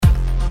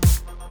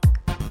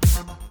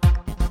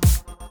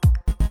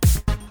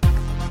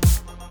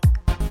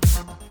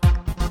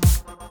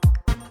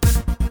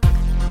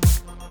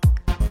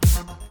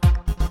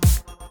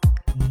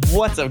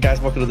What's up, guys?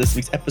 Welcome to this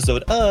week's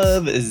episode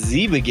of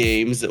Ziba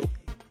Games.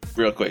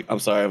 Real quick, I'm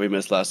sorry we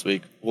missed last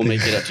week. We'll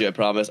make it up to you, I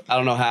promise. I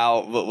don't know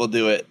how, but we'll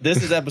do it.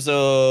 This is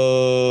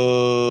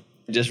episode...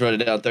 Just wrote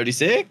it down,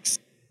 36?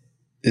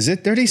 Is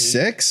it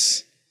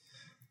 36?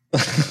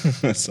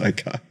 That's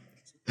like...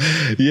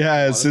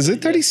 Yes. Is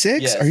it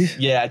 36? Yes. Are you?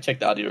 Yeah, I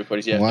checked the audio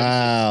recordings. Yeah,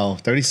 Wow,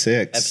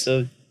 36.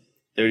 Episode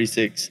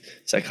 36.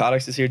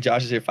 Psychotics is here,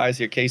 Josh is here, Fi's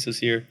here, Queso's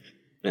here.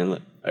 Man,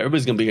 look,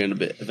 everybody's going to be here in a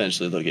bit.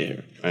 Eventually, they'll get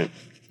here, right?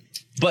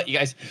 But, you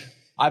guys,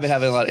 I've been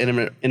having a lot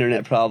of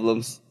internet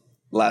problems.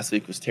 Last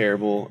week was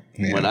terrible.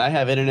 Yeah. When I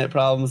have internet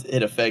problems,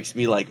 it affects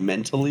me like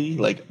mentally,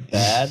 like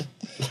bad.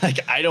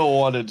 Like I don't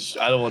want to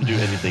do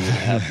anything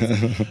that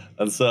happens.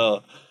 And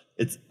so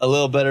it's a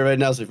little better right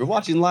now. So if you're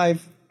watching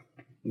live,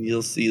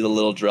 you'll see the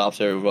little drops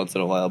every once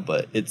in a while,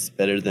 but it's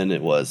better than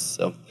it was.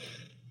 So,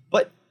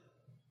 but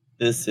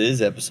this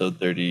is episode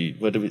 30.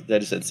 I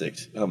just said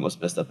 6. I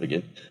almost messed up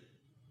again.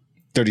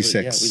 36.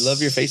 Yeah, we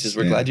love your faces.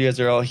 We're glad you guys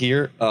are all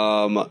here.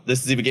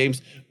 This is Ziba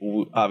Games.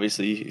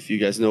 Obviously, if you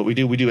guys know what we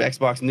do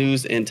Xbox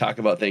news and talk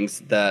about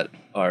things that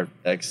are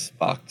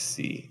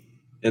Xboxy,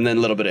 and then a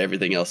little bit of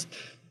everything else.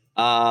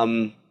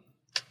 If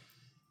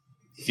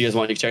you guys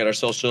want, you can check out our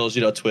socials.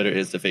 You know, Twitter,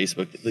 Insta,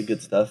 Facebook, the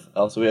good stuff.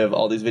 Also, we have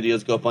all these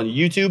videos go up on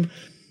YouTube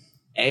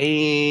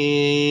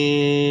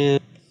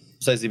and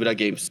besides Ziba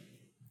Games.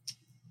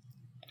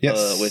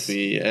 Yes. With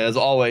me, as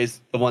always,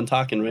 the one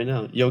talking right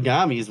now.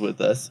 Yogami's with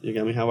us.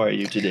 Yogami, how are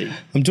you today?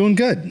 I'm doing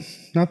good.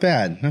 Not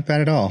bad. Not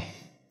bad at all.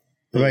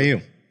 What about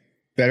you?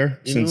 Better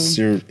since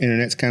your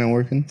internet's kind of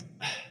working?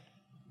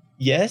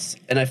 Yes,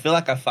 and I feel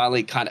like I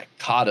finally kind of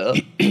caught up.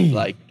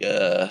 Like,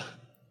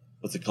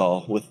 what's it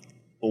called? With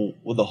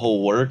the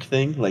whole work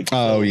thing. Like,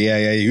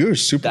 yeah. You were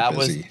super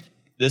busy.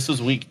 This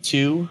was week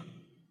 2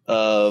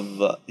 of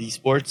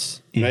esports,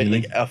 right?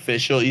 Like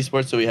official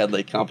esports. So we had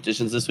like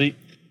competitions this week.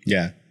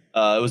 Yeah.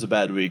 It was a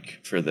bad week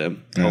for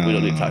them. Oh, we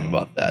don't need to talk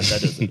about that.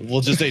 That doesn't.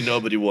 We'll just say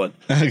nobody won.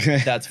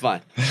 Okay, that's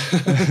fine.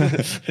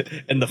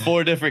 In the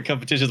 4 different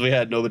competitions we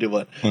had, nobody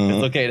won.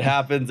 It's okay. It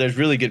happens. There's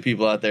really good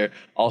people out there.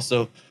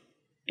 Also,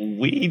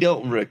 we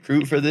don't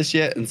recruit for this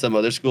yet, and some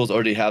other schools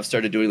already have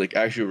started doing like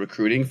actual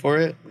recruiting for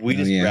it. We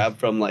just grab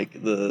from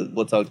like the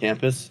what's on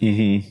campus,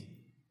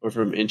 or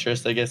from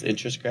interest. I guess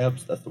interest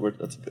grabs. That's the word.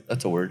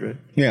 That's a word, right?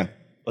 Yeah.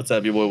 What's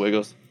up, your boy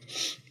Wiggles?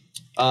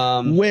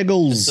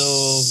 Wiggles.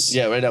 So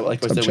yeah, right now,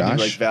 like I said, we do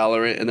like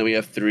Valorant, and then we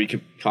have 3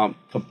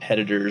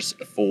 competitors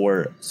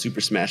for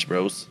Super Smash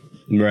Bros.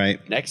 Right.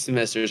 Next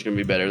semester is going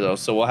to be better though.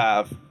 So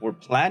we're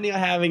planning on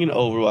having an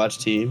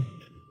Overwatch team.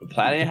 We're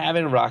planning on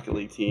having a Rocket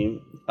League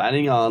team. We're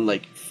planning on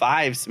like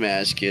 5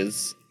 Smash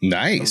Kids.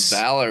 Nice. A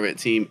Valorant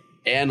team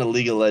and a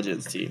League of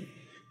Legends team.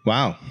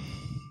 Wow.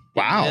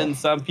 And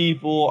some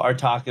people are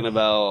talking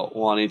about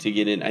wanting to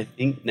get in. I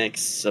think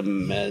next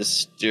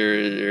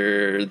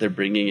semester they're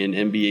bringing in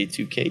NBA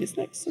 2K. Is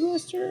next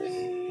semester?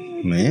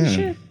 Man.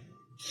 Sure.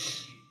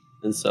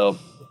 And so.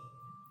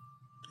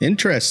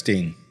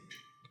 Interesting.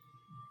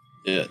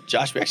 Yeah,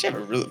 Josh, we actually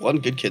have one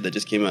good kid that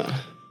just came out.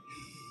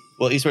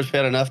 Well, esports pay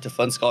out enough to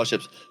fund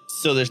scholarships.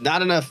 So there's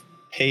not enough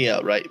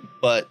payout, right?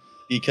 But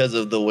because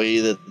of the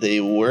way that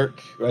they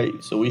work,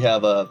 right? So we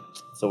have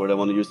what's the word I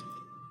want to use?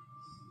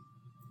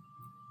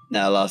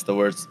 Now I lost the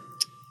words.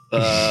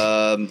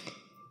 Most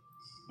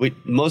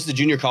of the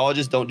junior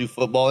colleges don't do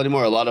football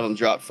anymore. A lot of them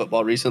dropped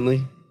football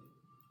recently.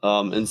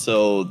 And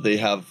so they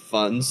have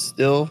funds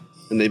still,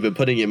 and they've been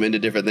putting them into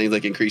different things,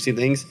 like increasing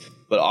things.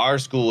 But our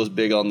school was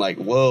big on like,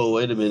 whoa,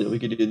 wait a minute, we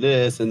could do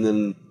this. And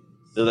then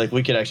they're like,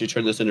 we could actually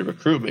turn this into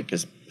recruitment,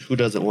 because who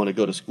doesn't want to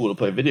go to school to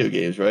play video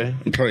games, right?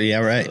 Yeah,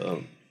 right.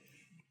 So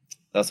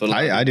that's what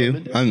I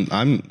do.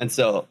 And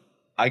so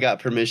I got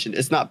permission.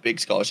 It's not big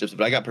scholarships,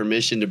 but I got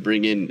permission to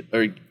bring in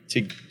or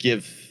to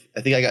give.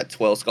 I think I got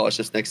 12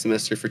 scholarships next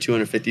semester for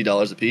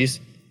 $250 a piece,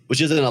 which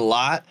isn't a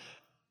lot,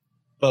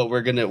 but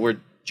we're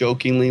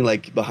jokingly,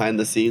 like behind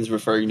the scenes,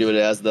 referring to it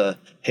as the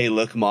 "Hey,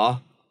 look, Ma,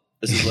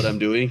 this is what I'm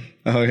doing."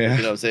 Oh yeah,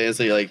 you know what I'm saying?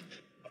 So you're like,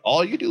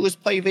 all you do is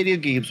play video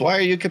games. Why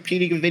are you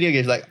competing in video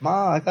games? Like,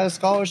 Ma, I got a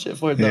scholarship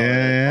for it though.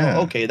 Yeah.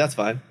 Oh, okay, that's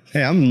fine.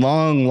 Hey, I'm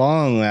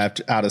long out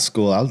of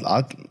school.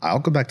 I'll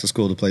go back to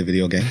school to play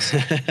video games.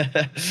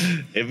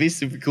 It'd be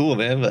super cool,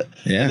 man. But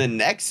and then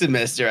next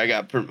semester I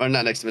got, or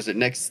not next semester,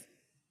 next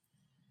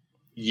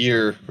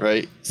year,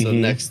 right? So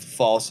next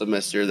fall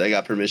semester, I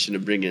got permission to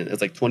bring in.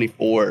 It's like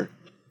 24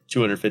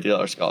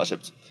 $250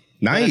 scholarships.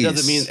 Nice. But it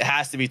doesn't mean it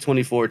has to be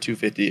 24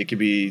 $250. It could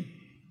be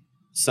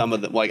some of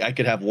them. Like I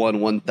could have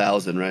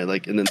 1,000, right?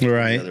 Like and then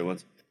the other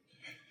ones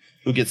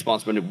who get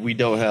sponsored. We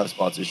don't have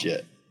sponsors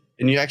yet.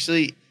 And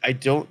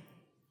the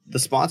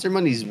sponsor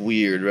money's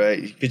weird,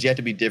 right? Because you have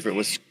to be different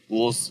with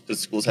schools,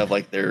 because schools have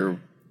like their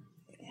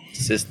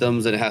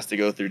systems and it has to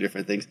go through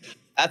different things.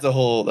 That's a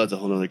whole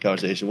nother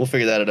conversation. We'll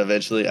figure that out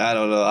eventually. I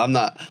don't know. I'm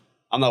not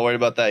worried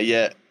about that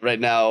yet. Right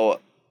now,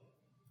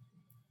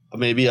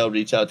 maybe I'll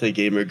reach out to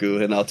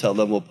GamerGoo and I'll tell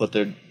them we'll put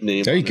their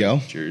name on their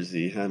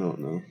jersey. I don't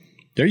know.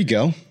 There you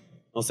go.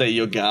 I'll say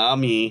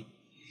Yogami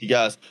You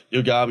guys,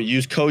 Yogami,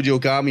 use code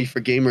Yogami for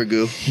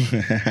GamerGoo.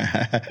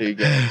 There you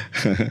go.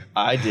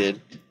 I did.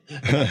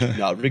 I do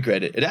not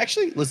regret it. It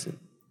actually, listen.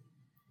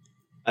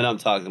 I know I'm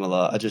talking a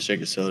lot. I just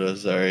drank a soda.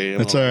 Sorry.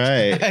 That's all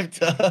right.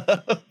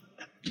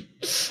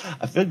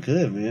 I feel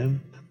good, man.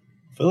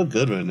 I feel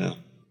good right now.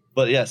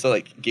 But yeah, so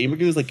like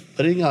GamerGoo is like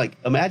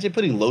imagine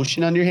putting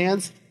lotion on your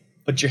hands,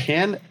 but your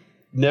hand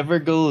never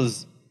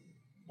goes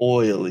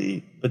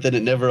oily, but then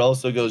it never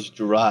also goes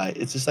dry.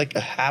 It's just like a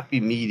happy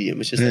medium.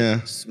 It's just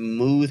like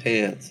smooth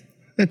hands.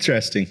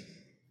 Interesting.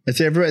 I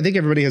think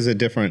everybody has a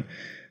different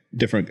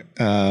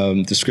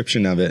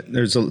description of it.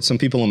 There's some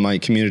people in my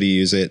community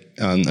use it.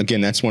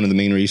 Again, that's one of the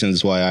main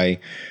reasons why I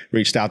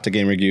reached out to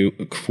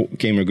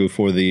GamerGoo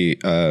for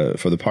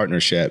the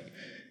partnership.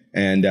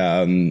 And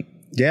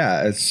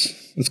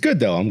it's good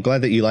though. I'm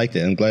glad that you liked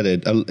it. I'm glad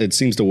it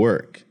seems to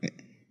work.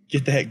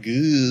 Get that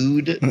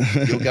good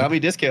Yogami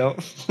discount.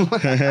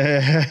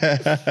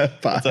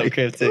 What's up,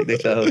 Cryptic?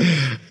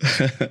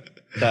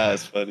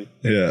 That's funny.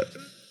 Yeah.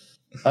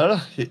 I don't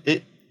know.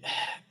 It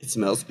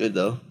smells good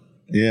though.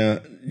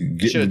 Yeah.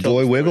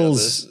 Boy,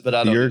 Wiggles. But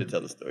I don't need to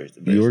tell the story.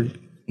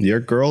 Your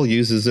girl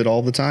uses it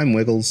all the time,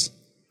 Wiggles.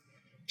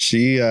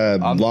 She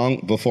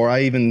long before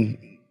I even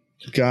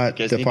got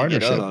the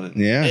partnership.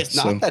 Yeah. It's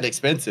not that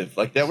expensive.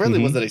 Like that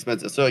really wasn't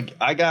expensive. So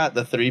I got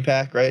the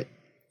 3-pack, right?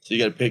 So you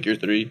got to pick your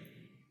 3.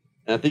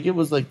 And I think it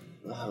was like,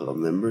 I don't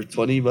remember,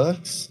 $20,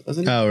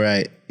 wasn't it? Oh,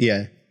 right.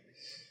 Yeah.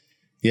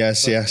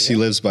 Yes, yeah. She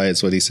lives by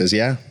it's what he says.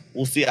 Yeah.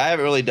 We'll see. I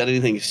haven't really done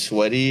anything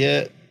sweaty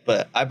yet,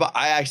 but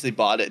I actually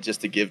bought it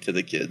just to give to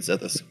the kids at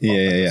the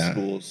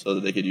school so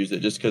that they could use it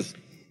just because,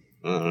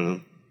 I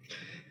don't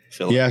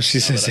know. Yeah,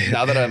 she says.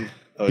 Now that I'm.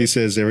 He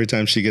says every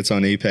time she gets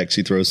on Apex,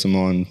 she throws some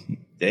on.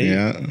 Dang.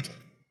 Yeah.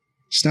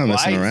 She's not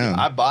messing around.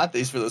 I bought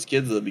these for those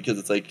kids though because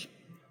it's like,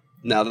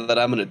 now that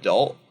I'm an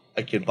adult,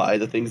 I can buy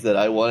the things that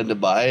I wanted to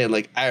buy. And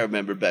like, I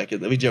remember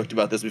we joked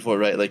about this before,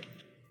 right? Like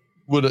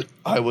when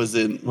I was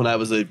a,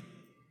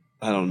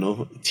 I don't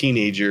know,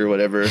 teenager or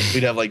whatever,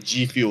 we'd have like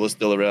G Fuel was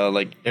still around.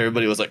 Like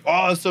everybody was like,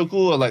 oh, it's so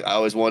cool. And like, I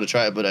always wanted to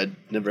try it, but I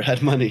never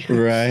had money.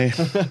 Right.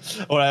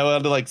 Or I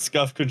wanted like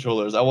Scuff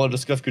controllers. I wanted a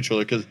Scuff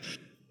controller because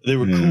they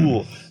were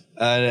cool.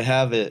 I didn't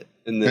have it.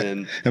 And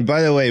then, and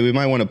by the way, we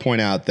might want to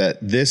point out that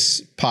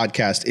this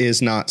podcast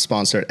is not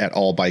sponsored at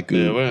all by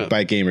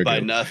GamerGoo. By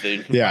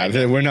nothing. Yeah,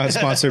 we're not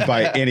sponsored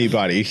by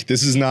anybody.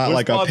 This is not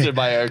we're sponsored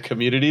by our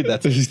community.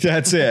 That's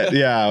it.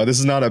 Yeah, this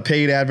is not a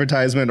paid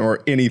advertisement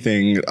or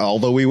anything.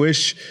 Although we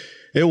wish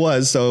it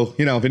was. So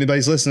if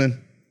anybody's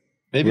listening,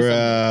 maybe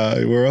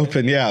we're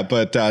open. Yeah,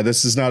 but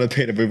this is not a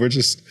paid. We're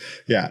just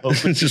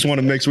just want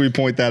to make sure we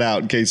point that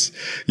out in case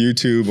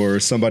YouTube or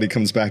somebody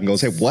comes back and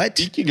goes, "Hey, what?"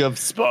 Speaking of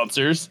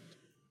sponsors.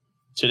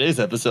 Today's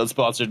episode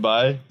sponsored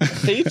by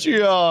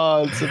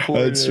Patreon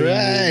supporters. That's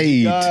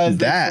right.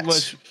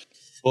 Guys,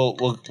 so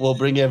we'll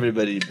bring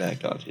everybody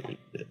back on here.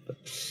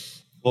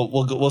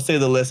 We'll say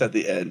the list at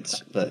the end.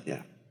 But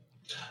yeah.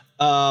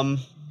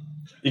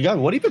 You got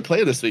what have you been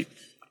playing this week?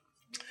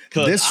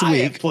 This week, I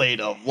have played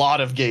a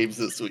lot of games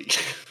this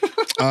week.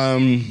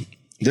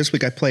 This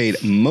week I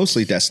played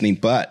mostly Destiny,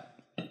 but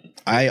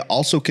I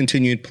also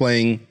continued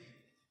playing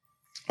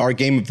our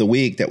game of the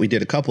week that we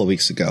did a couple of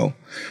weeks ago.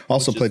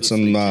 Also played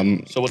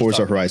some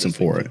Forza Horizon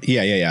 4.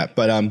 Yeah.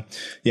 But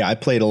I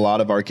played a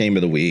lot of our game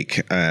of the week,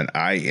 and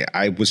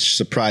I was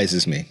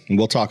surprises me. And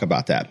we'll talk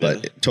about that,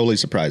 but it totally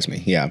surprised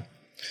me. Yeah.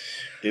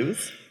 It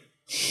was.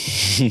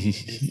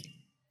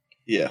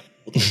 Yeah.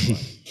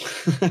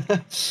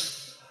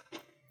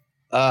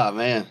 Ah,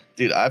 man,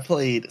 dude, I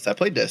played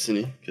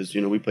Destiny because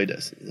we play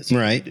Destiny. That's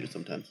what we do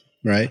sometimes.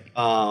 Right.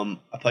 I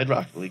played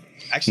Rocket League.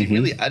 Actually,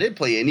 really, I didn't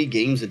play any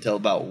games until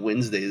about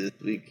Wednesday this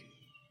week.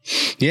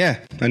 Yeah,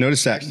 I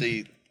noticed that.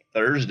 Actually,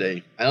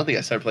 Thursday. I don't think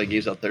I started playing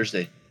games on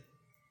Thursday.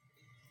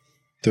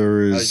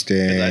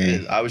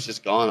 I was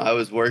just gone.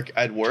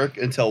 I'd work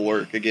until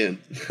work again.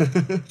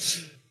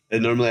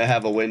 And normally I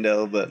have a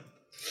window, but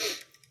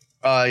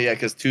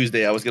because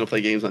Tuesday I was gonna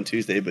play games on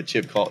Tuesday, but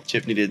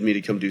Chip needed me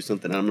to come do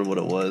something. I don't remember what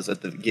it was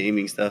at the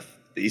gaming stuff.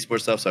 The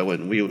esports stuff, so I went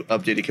and we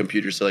updated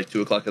computers till like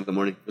 2:00 in the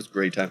morning. It was a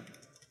great time.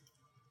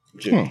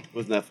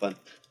 Wasn't that fun?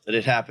 But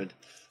it happened.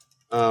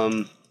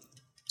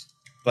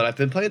 But I've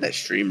been playing that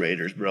Stream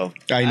Raiders, bro.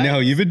 I know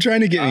you've been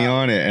trying to get me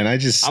on it, and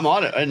I'm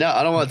on it right now.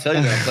 I don't want to tell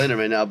you that I'm playing it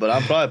right now, but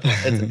I'm probably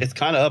it's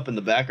kind of up in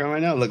the background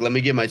right now. Look, let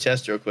me get my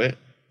chest real quick.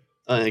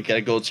 I got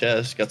a gold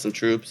chest, got some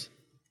troops.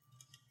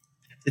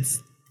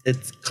 It's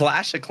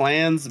Clash of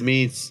Clans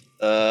meets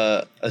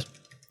a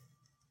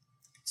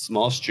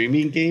small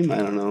streaming game. I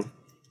don't know.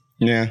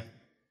 Yeah.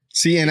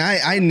 See, and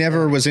I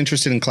never was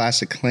interested in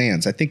Clash of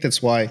Clans. I think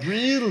that's why.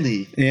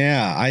 Really?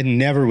 Yeah, I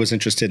never was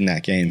interested in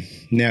that game.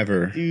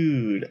 Never.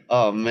 Dude.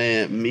 Oh,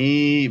 man.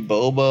 Me,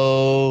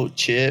 Bobo,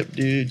 Chip,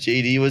 dude.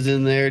 JD was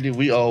in there, dude.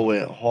 We all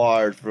went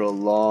hard for a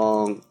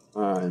long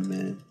time,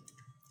 man.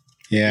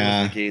 Yeah.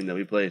 That was the game that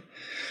we played.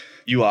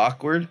 You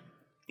awkward?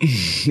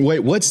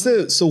 Wait,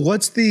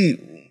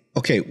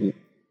 okay,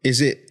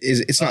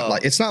 it's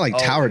not like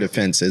tower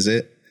defense, is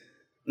it?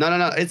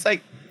 No. It's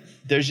like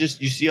there's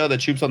just you see all the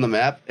troops on the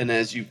map, and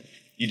as you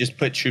you just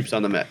put troops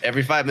on the map.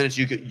 Every 5 minutes,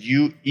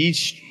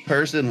 each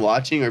person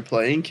watching or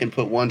playing can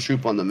put one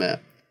troop on the map.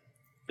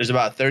 There's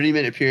about a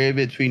 30-minute period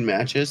between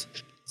matches,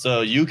 so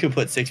you can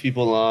put 6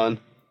 people on.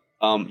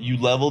 You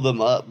level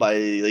them up by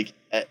like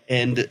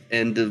end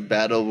of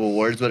battle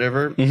rewards,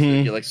 whatever. So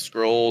you get like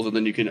scrolls, and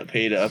then you can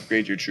pay to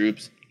upgrade your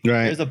troops.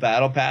 Right. There's a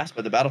battle pass,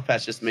 but the battle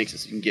pass just makes it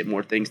so you can get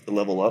more things to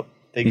level up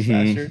things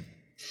faster.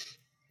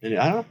 And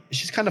I don't know, it's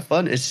just kind of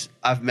fun.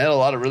 I've met a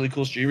lot of really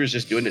cool streamers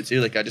just doing it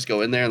too. Like I just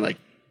go in there and like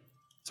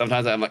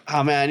sometimes I'm like,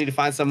 oh man, I need to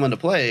find someone to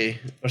play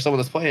or someone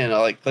that's playing. And I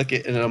like click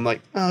it and then I'm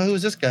like, oh,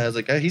 who's this guy? I was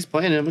like, oh, he's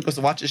playing. I'm going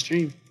to watch his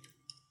stream.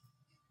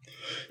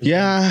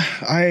 Yeah,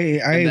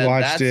 I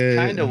watched it.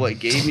 That's kind of what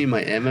gave me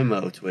my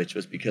MMO Twitch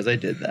was because I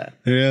did that.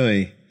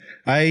 Really?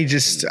 I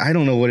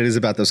don't know what it is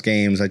about those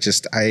games.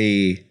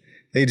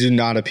 They do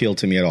not appeal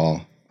to me at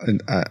all.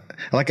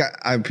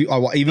 I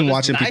even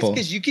watching people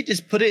because you could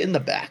just put it in the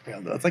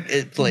background though. It's like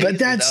it plays.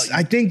 But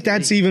I think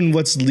that's even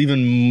what's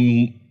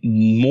even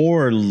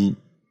more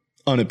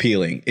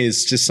unappealing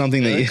is just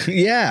something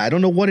that I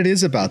don't know what it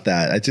is about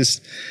that.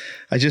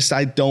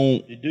 I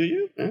don't. Do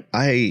you? Yeah.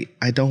 I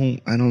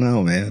don't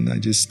know, man. I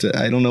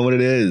don't know what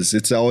it is.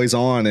 It's always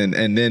on,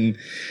 and then,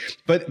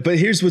 but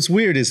here's what's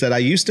weird is that I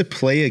used to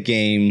play a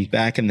game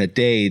back in the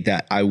day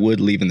that I would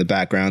leave in the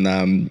background.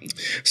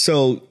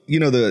 So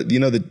you're going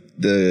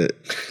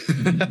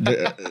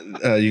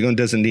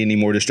doesn't need any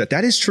more distract.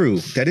 That is true.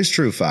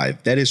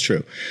 5. That is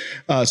true.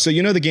 So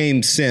the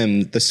game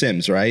The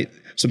Sims, right?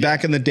 So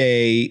back in the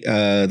day,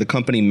 the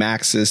company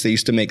Maxis, they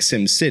used to make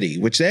Sim City,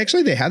 which they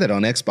had it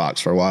on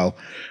Xbox for a while.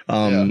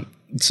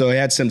 So they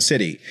had Sim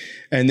City.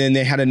 And then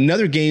they had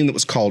another game that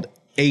was called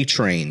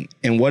A-Train.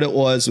 And what it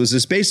was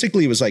this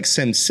basically was like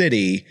Sim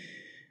City.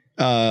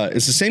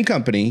 It's the same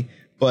company,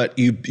 but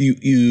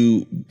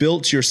you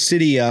built your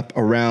city up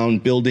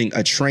around building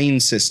a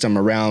train system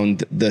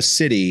around the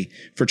city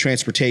for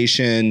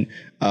transportation,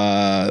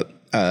 not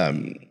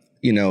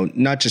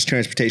just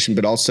transportation,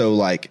 but also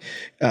like,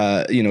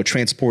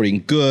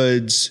 transporting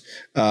goods,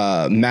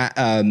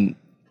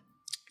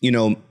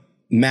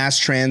 mass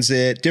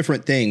transit,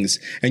 different things.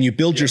 And you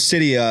build your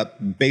city up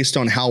based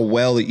on how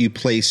well that you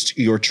placed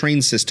your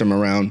train system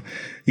around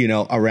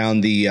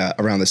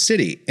the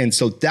city. And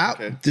so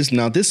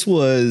this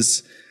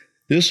was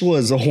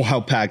a while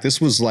back. This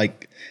was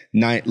like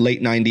late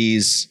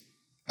 90s,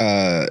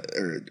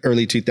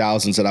 early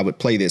 2000s that I would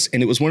play this.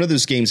 And it was one of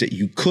those games that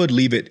you could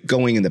leave it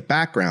going in the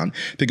background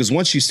because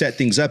once you set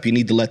things up, you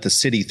need to let the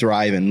city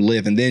thrive and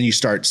live. And then you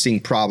start seeing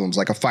problems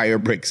like a fire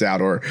breaks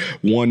out or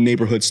one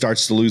neighborhood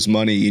starts to lose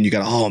money and you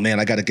got, oh man,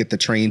 I got to get the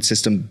train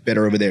system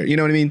better over there. You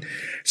know what I mean?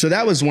 So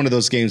that was one of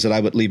those games that I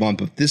would leave on.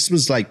 But this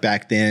was like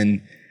back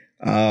then.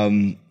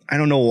 I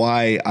don't know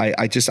why.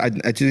 I think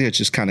I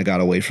just kind of got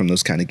away from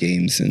those kind of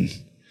games. And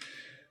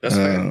that's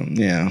fair.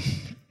 Yeah.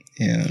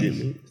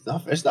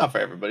 It's not for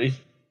everybody.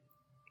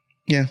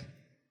 Yeah.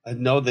 I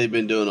know they've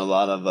been doing a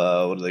lot of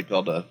what are they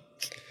called?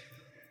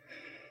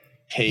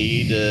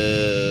 Paid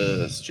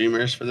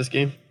streamers for this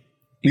game.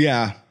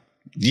 Yeah.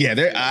 Yeah,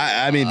 there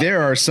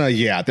are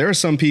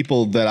some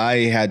people that I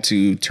had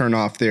to turn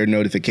off their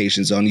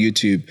notifications on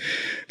YouTube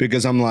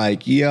because I'm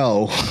like,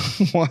 yo,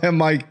 why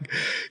am I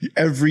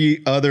every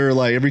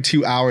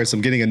 2 hours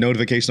I'm getting a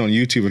notification on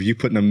YouTube of you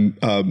putting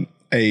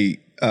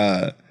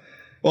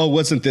well, it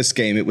wasn't this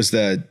game. It was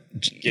the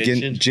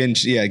Genshin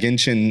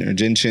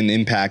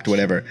Impact,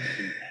 whatever.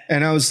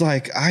 And I was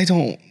like,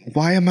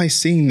 why am I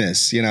seeing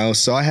this?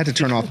 So I had to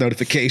turn off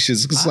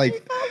notifications because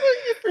like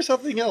for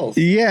something else.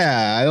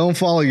 Yeah, I don't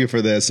follow you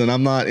for this, and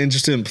I'm not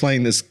interested in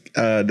playing this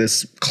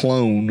this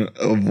clone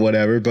of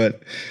whatever.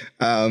 But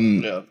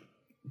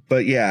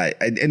but yeah,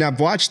 and I've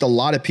watched a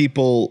lot of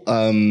people.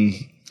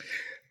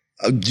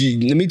 Let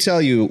me tell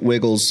you,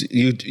 Wiggles,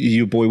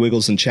 you boy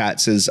Wiggles in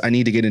chat says I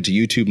need to get into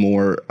YouTube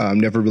more.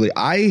 Never really.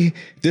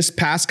 This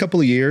past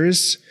couple of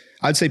years,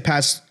 I'd say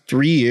past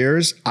 3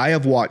 years, I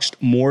have watched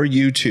more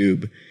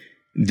YouTube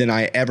than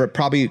I ever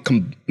probably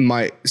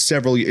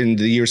several in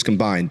the years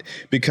combined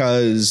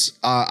because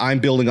I'm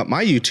building up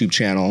my YouTube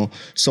channel.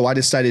 So I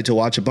decided to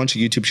watch a bunch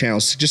of YouTube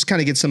channels to just kind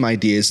of get some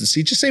ideas and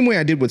see just the same way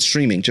I did with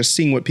streaming, just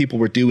seeing what people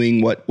were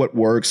doing, what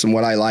works and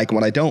what I like and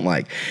what I don't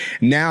like.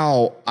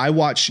 Now I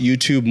watch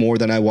YouTube more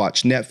than I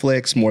watch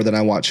Netflix, more than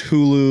I watch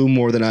Hulu,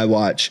 more than I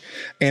watch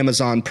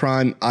Amazon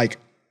Prime.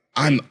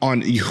 I'm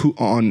on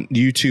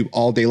YouTube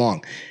all day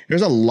long.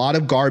 There's a lot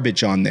of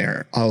garbage on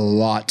there,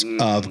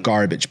 of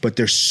garbage, but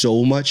there's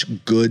so much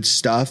good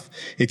stuff.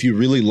 If you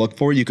really look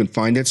for it, you can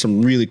find it,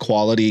 some really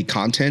quality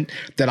content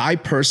that I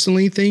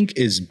personally think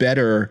is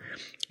better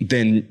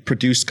than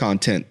produced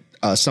content.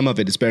 Some of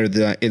it is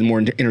better and more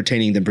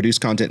entertaining than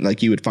produced content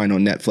like you would find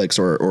on Netflix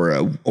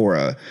or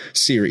a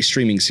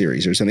streaming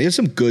series or something. There's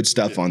some good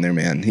stuff on there,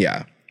 man.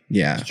 Yeah.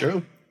 It's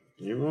true.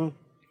 You're wrong.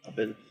 I've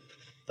been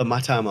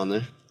my time on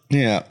there.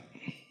 Yeah.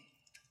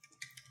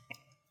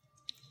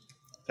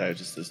 Sorry,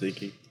 just was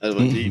thinking.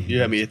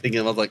 You had me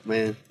thinking. I was like,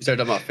 man, you started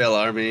talking about Fail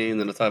Army, and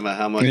then I was talking about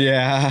how much.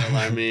 Yeah. Fail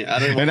Army.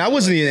 And I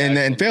wasn't.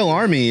 And Fail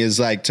Army is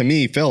like, to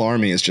me, Fail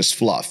Army is just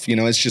fluff.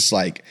 It's just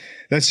like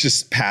That's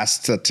just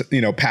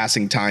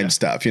passing time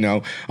stuff.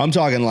 I'm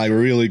talking like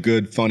really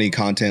good, funny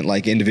content,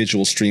 like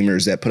individual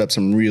streamers that put up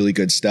some really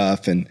good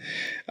stuff. And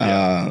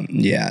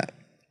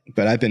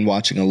but I've been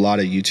watching a lot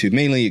of YouTube,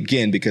 mainly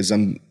again because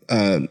I'm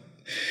going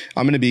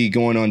to be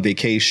going on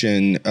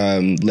vacation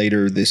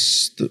later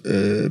this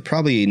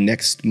probably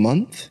next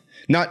month.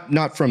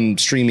 Not from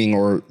streaming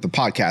or the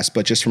podcast,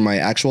 but just from my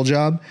actual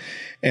job.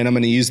 And I'm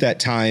going to use that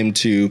time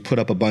to put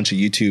up a bunch of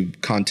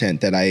YouTube content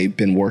that I've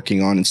been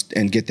working on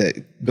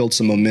and build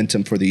some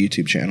momentum for the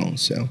YouTube channel.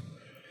 So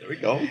there we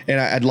go. And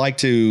I'd like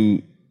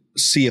to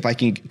see if I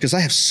can, because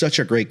I have such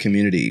a great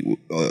community.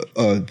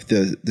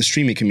 The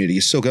streaming community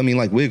is so good. I mean,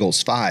 like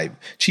Wiggles, Five,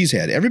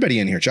 Cheesehead, everybody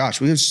in here,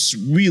 Josh, we have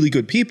really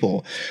good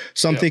people.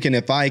 So I'm thinking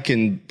if I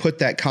can put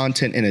that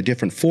content in a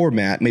different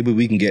format, maybe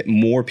we can get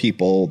more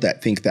people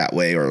that think that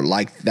way or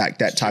like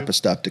that type of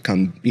stuff to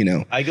come,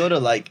 I go to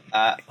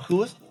who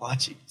was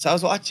watching? So I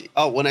was watching,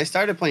 when I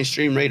started playing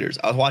Stream Raiders,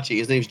 I was watching,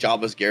 his name's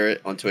Jabba's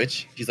Garrett on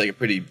Twitch. He's like a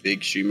pretty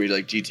big streamer,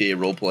 like GTA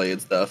roleplay and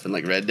stuff and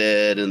like Red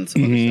Dead and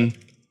some other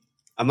stuff.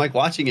 I'm like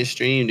watching his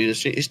stream, dude.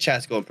 His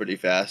chat's going pretty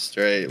fast,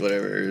 right?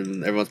 Whatever.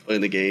 And everyone's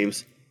playing the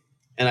games.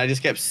 And I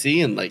just kept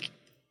seeing, like,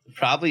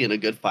 probably in a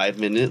good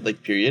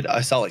 5-minute period, I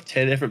saw like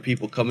 10 different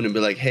people coming and be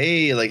like,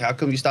 hey, like, how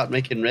come you stopped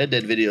making Red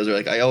Dead videos? Or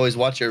like, I always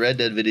watch your Red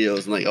Dead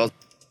videos. And like,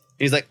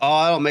 he's like,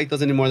 I don't make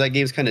those anymore. That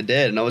game's kind of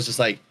dead. And I was just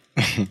like,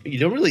 you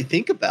don't really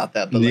think about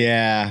that. But like,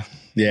 yeah.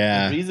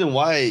 The reason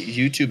why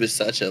YouTube is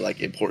such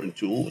a important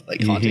tool with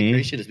content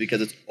creation is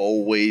because it's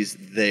always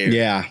there.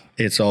 Yeah,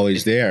 it's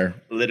always there.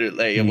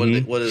 Literally,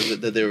 what is it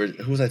that they were?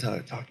 Who was I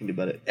talking to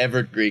about it?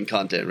 Evergreen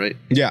content, right?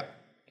 Yeah.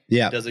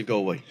 It doesn't go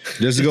away.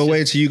 Doesn't go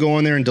away until you go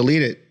on there and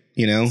delete it.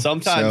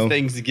 Sometimes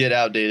things get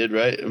outdated,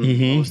 right?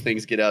 Most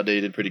things get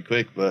outdated pretty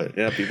quick, but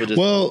yeah, people just.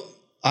 Well,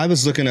 I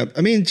was looking up.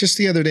 I mean, just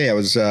the other day,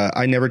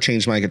 I never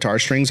changed my guitar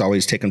strings. I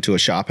always take them to a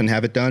shop and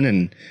have it done,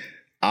 and.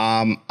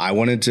 I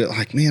wanted to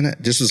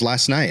this was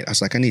last night. I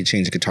was like, I need to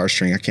change the guitar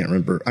string. I can't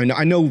remember.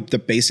 I know the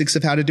basics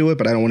of how to do it,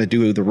 but I don't want to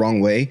do it the wrong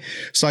way.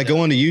 So I go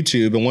onto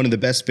YouTube, and one of the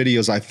best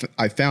videos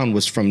I found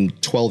was from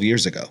 12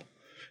 years ago.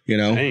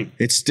 Dang.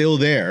 It's still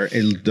there.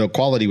 The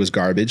quality was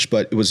garbage,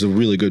 but it was a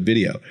really good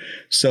video.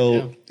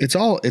 So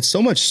there's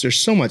so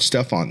much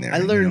stuff on there.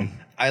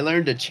 I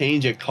learned to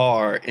change a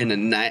car in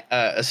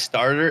a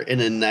starter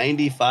in a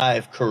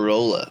 95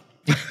 Corolla.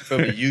 From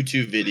a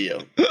YouTube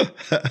video.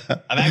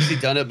 I've actually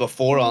done it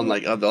before on I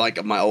had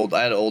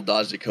an old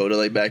Dodge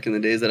Dakota back in the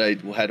days that I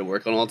had to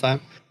work on all the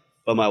time.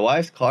 But my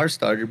wife's car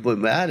started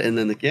went bad, and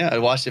then I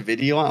watched a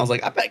video on. I was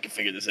like, I bet I can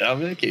figure this out.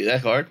 I can't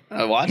that hard.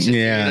 I watched it,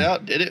 figured it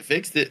out, did it,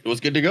 fixed it. It was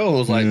good to go. I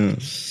was like,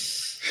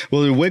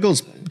 well, the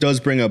Wiggles does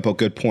bring up a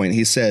good point.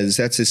 He says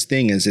that's his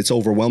thing is it's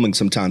overwhelming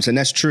sometimes, and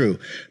that's true.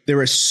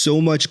 There is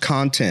so much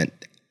content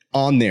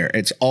on there.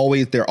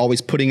 They're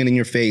always putting it in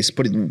your face,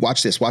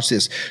 watch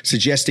this,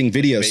 suggesting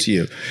videos to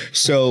you.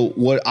 So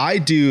what I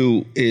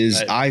do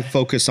is I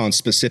focus on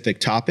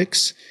specific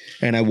topics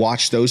and I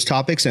watch those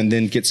topics and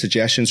then get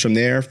suggestions from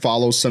there,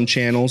 follow some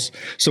channels.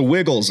 So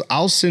Wiggles,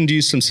 I'll send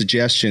you some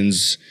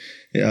suggestions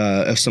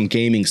of some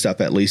gaming stuff,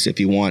 at least if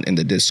you want, in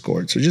the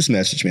Discord. So just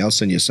message me. I'll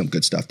send you some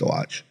good stuff to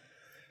watch.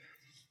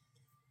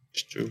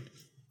 It's true.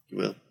 You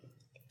will.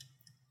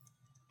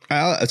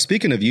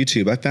 Speaking of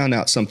YouTube, I found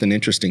out something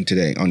interesting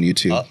today on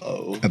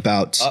YouTube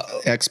about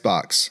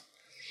Xbox.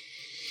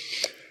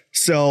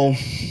 So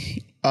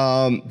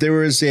there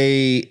was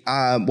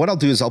what I'll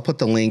do is I'll put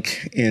the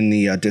link in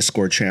the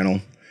Discord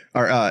channel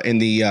or in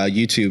the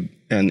YouTube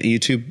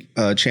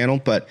channel.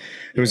 But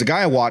there was a guy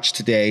I watched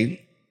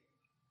today,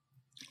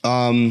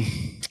 and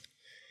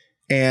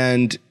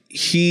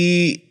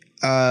he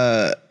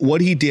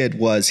what he did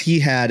was he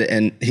had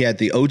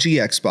the OG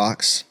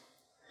Xbox.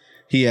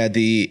 He had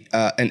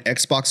an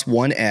Xbox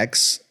One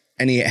X,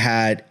 and he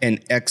had an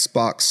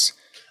Xbox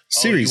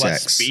Series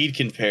X. Speed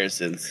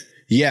comparisons.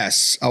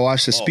 Yes, I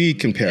watched the speed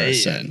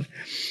comparison,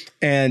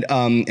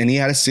 and he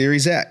had a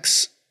Series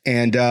X,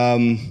 and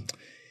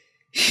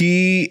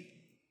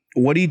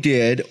what he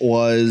did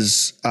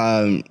was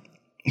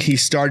he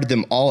started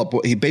them all up.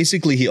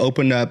 He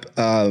opened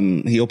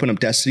up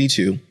Destiny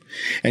 2,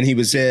 and he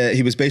was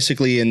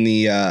basically in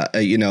the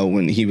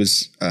when he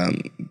was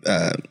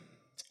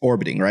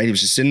orbiting, right? He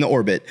was just in the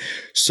orbit.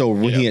 So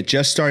when he had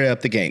just started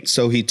up the game,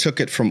 so he took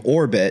it from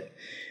orbit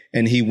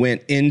and he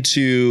went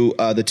into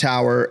the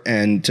tower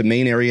and to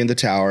main area in the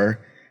tower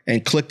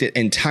and clicked it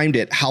and timed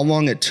it how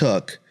long it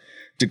took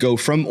to go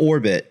from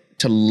orbit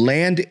to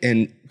land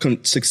and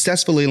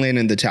successfully land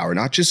in the tower,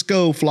 not just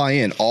go fly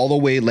in, all the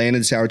way land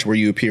in the tower to where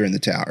you appear in the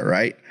tower,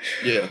 right?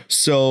 Yeah.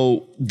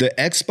 So the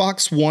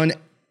Xbox One,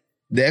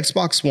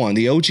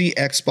 the OG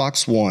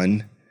Xbox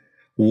One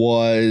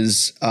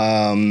was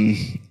a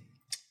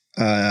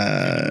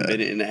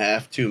minute and a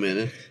half, 2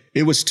 minutes.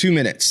 It was 2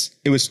 minutes.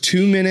 It was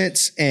 2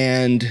 minutes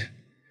and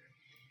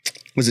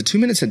was it 2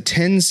 minutes and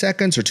 10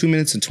 seconds or 2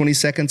 minutes and 20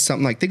 seconds?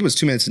 Something like, I think it was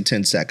 2 minutes and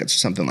 10 seconds or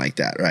something like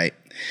that, right?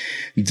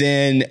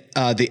 Then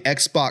the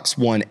Xbox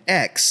One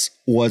X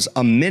was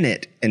a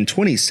minute and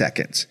 20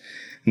 seconds.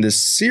 And the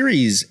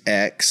Series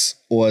X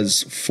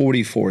was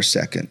 44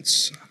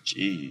 seconds.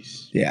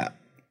 Jeez. Yeah.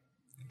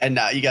 And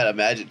now you got to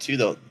imagine too,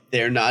 though,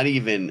 they're not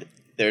even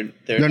they're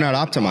not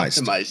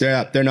optimized.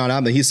 They're not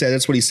optimized. He said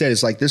that's what he said.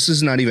 It's like this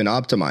is not even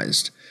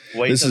optimized.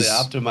 Wait this till is, they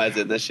optimize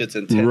it. That shit's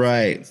in 10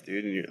 seconds,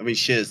 dude. I mean,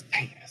 shit is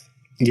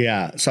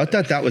yeah. So I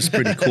thought that was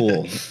pretty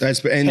cool.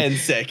 And 10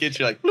 seconds.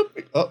 You're like,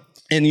 bloop, oh.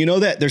 And you know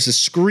that there's a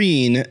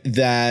screen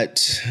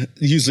that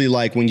usually,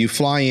 like when you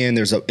fly in,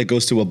 it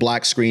goes to a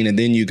black screen, and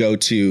then you go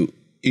to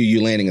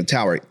you landing in the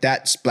tower.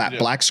 That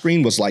black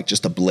screen was like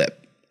just a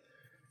blip.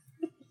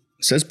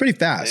 So it's pretty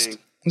fast. Dang.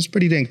 It's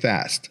pretty dang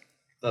fast.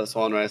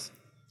 Swanrise.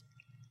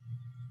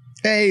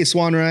 Hey,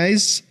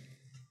 Swanrise.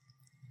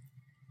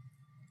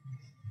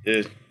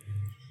 Dude,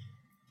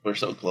 we're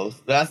so close.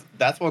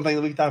 That's one thing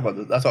that we can talk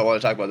about. That's what I want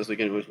to talk about this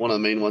weekend. It was one of the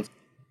main ones.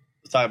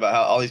 Let's talk about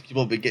how all these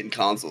people have been getting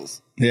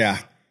consoles. Yeah.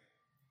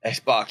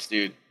 Xbox,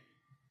 dude.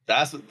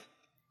 That's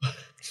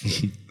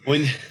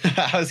when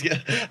I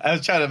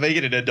was trying to make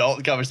it an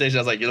adult conversation.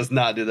 I was like, let's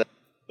not do that.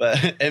 But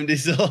MD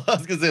still, I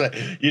was gonna say,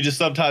 like, you just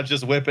sometimes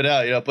just whip it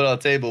out, put it on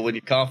the table when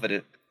you're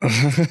confident. You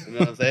know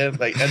what I'm saying?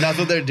 Like, and that's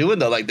what they're doing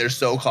though. Like, they're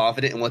so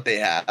confident in what they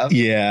have.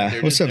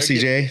 Yeah. What's up,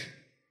 CJ?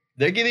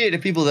 They're giving it to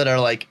people that are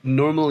like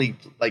normally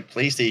like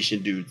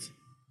PlayStation dudes.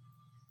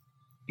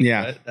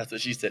 Yeah. Right? That's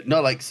what she said.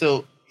 No, like,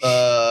 so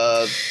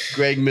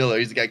Greg Miller,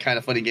 he's the guy Kind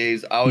of Funny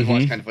Games. I always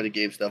watch Kind of Funny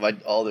Games stuff.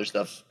 All their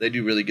stuff. They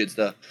do really good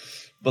stuff.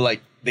 But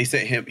like, they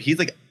sent him, he's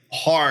like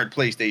hard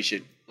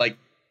PlayStation, like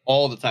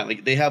all the time.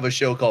 Like, they have a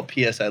show called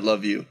PS I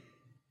Love You.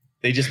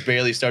 They just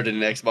barely started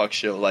an Xbox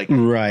show. Like,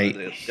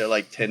 right. They're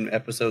like 10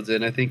 episodes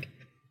in, I think.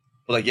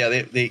 But like, yeah,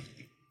 they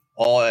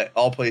all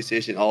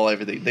PlayStation, all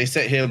everything. They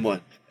sent him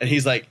one, and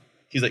he's like,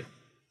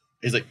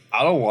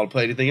 I don't want to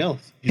play anything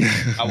else.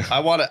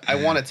 I want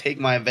to take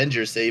my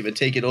Avengers save and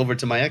take it over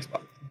to my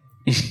Xbox.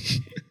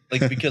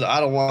 Like, because I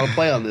don't want to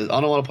play on this.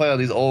 I don't want to play on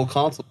these old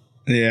consoles.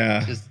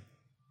 Yeah.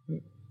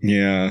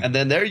 Yeah. And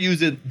then they're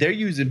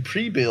using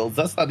pre-builds.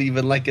 That's not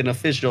even like an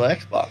official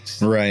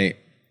Xbox. Right.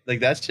 Like,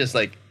 that's just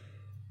like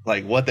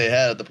what they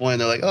had at the point.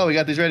 They're like, oh, we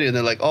got these ready, and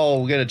they're like,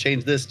 oh, we got to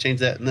change this, change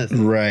that, and this.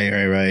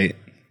 Right.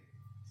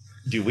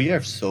 Dude, we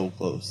are so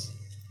close.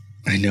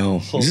 I know.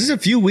 This is a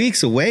few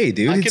weeks away,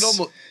 dude. I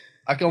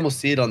can almost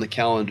see it on the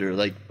calendar,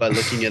 like by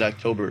looking at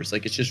October. It's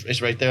like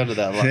it's right there under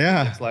that line.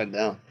 Yeah. Next line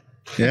down.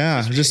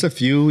 Yeah, just a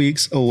few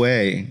weeks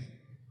away.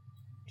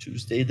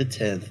 Tuesday the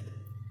 10th.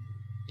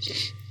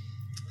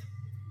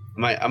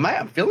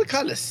 I'm feeling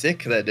kind of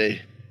sick that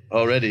day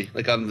already.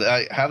 Like,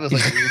 I have this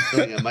like weird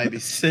feeling I might be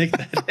sick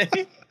that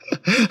day.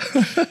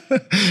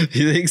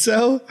 You think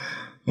so?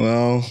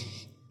 Well,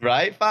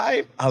 right,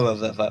 5? I love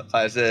that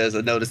 5 says,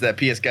 I noticed that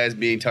PS guys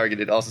being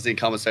targeted. Also seeing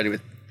comments starting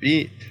with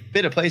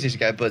bit of PlayStation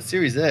guy, but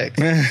Series X.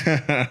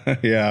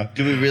 Yeah.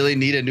 Do we really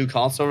need a new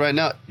console right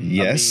now?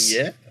 Yes. I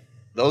mean, yeah.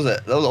 Those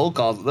old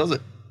consoles.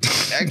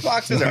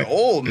 Xboxes are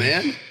old,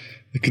 man.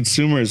 The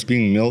consumer is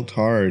being milked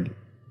hard.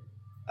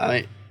 I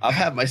mean, I've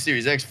had my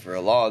Series X for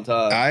a long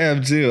time. I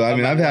have too.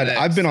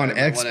 I've been on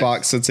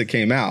Xbox since it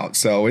came out,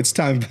 so it's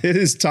time. It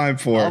is time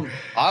for.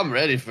 I'm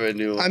ready for a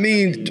new one. I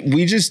mean,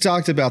 we just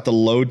talked about the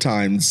load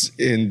times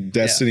in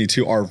Destiny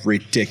 2 are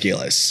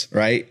ridiculous,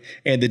 right?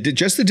 And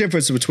just the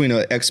difference between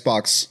an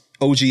Xbox,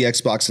 OG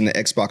Xbox, and the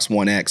Xbox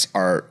One X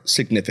are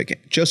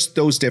significant. Just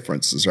those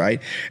differences,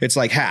 right? It's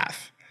like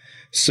half.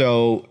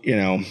 So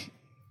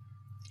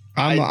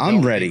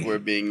I'm ready. Think we're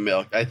being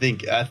milked. I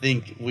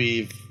think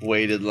we've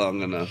waited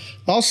long enough.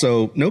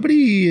 Also,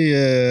 nobody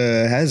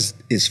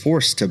is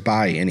forced to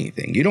buy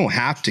anything. You don't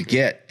have to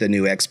get the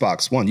new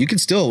Xbox One. You can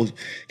still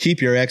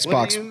keep your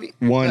Xbox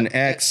One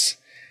X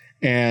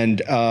and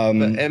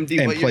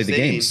play the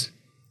games.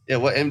 Yeah,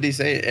 what MD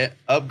saying?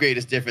 Upgrade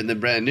is different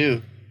than brand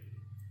new.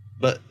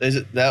 But is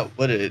it that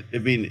what it? I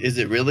mean, is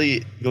it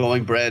really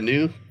going brand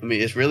new? I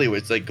mean, it's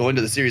like going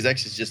to the Series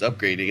X is just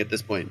upgrading at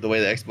this point. The way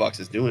the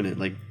Xbox is doing it,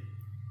 like.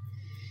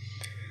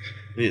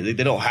 They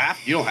don't have.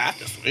 You don't have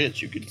to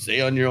switch. You could stay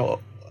on your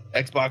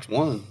Xbox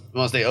One. You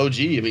want to stay OG?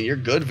 I mean, you're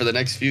good for the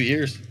next few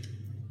years.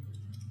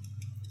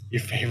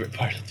 Your favorite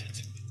part of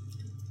it?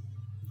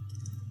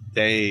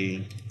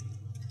 Dang.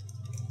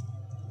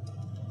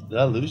 Did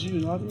I lose you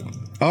in audio?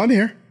 Oh, I'm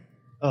here.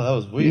 Oh, that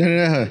was weird.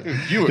 No.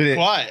 You were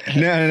quiet.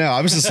 No.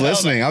 I was just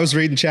listening. I was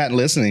reading chat and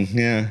listening.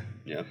 Yeah.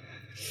 Yeah.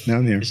 Now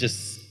I'm here. It's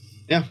just.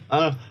 Yeah.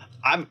 I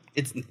don't know.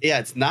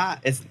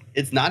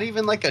 It's not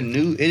even like a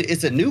new.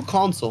 It's a new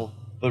console.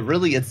 But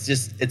really,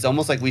 it's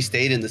almost like we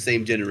stayed in the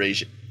same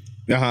generation.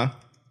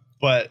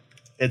 But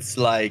it's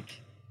like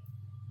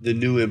the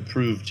new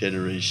improved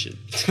generation.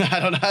 I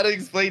don't know how to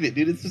explain it,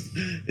 dude.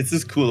 It's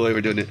just cool the way we're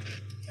doing it.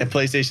 And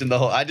PlayStation,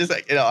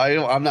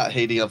 I'm not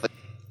hating up.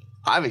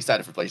 I'm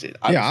excited for PlayStation.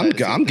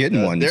 I'm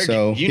getting one.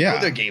 So know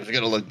their games are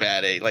gonna look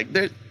bad. Like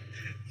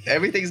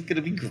everything's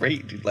gonna be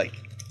great, dude. Like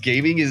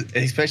gaming is,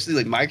 especially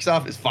like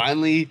Microsoft is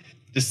finally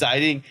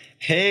deciding,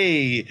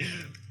 hey.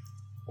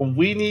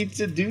 We need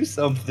to do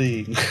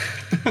something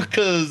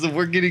because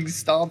we're getting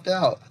stomped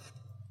out.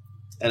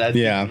 And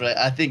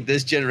I think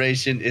this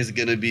generation is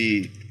going to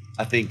be,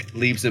 I think,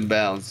 leaps and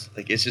bounds.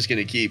 Like, it's just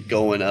going to keep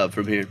going up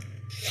from here.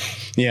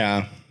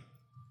 Yeah.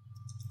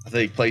 I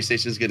think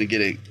PlayStation's going to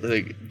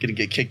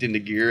get kicked into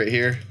gear right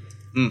here.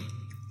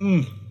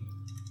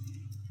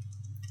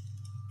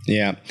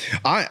 Yeah.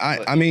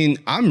 I mean,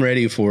 I'm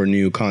ready for a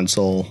new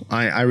console.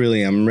 I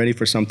really am. I'm ready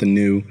for something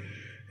new.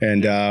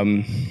 And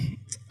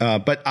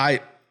but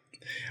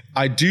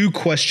I do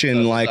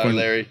question like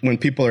when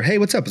people are, hey,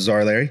 what's up,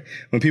 Czar Larry?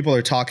 When people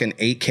are talking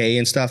 8K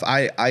and stuff,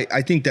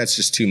 I think that's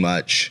just too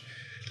much.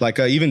 Like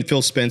even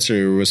Phil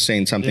Spencer was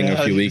saying something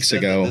a few weeks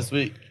ago. This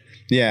week.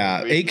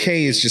 Yeah,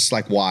 8K is just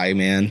like, why,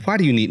 man? Why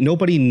do you need?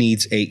 Nobody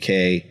needs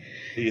 8K.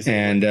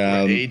 And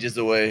we're ages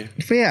away.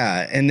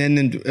 Yeah, and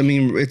then I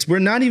mean, we're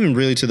not even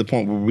really to the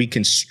point where we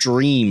can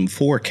stream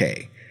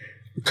 4K,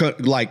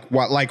 like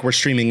we're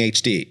streaming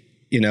HD.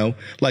 You know,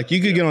 like you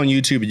could get on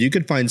YouTube and you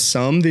could find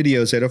some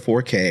videos at a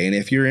 4K, and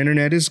if your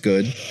internet is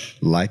good,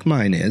 like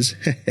mine is,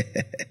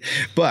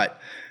 but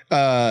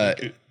I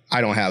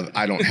don't have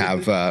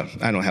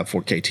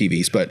 4K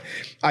TVs, but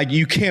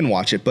you can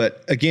watch it.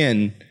 But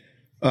again,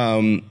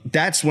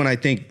 that's when I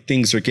think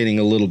things are getting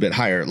a little bit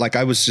higher. Like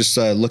I was just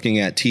looking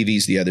at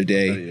TVs the other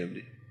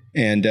day,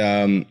 and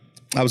I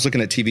was looking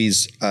at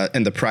TVs,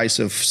 and the price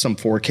of some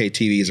 4K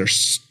TVs are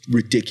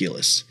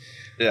ridiculous.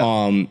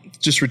 Yeah.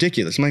 Just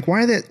ridiculous. I'm like,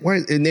 why?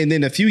 And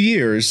in a few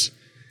years,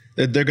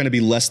 they're going to be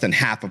less than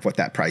half of what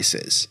that price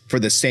is for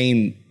the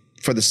same,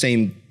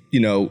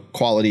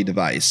 quality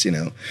device,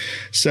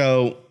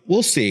 So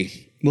we'll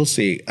see.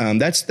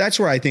 That's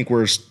where I think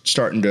we're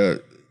starting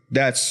to,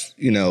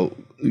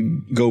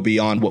 go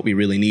beyond what we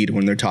really need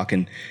when they're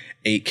talking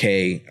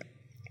 8K.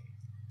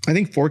 I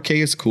think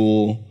 4K is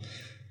cool.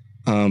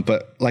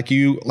 But like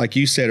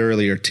you said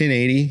earlier,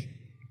 1080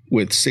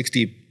 with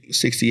 60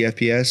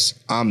 FPS,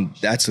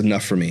 that's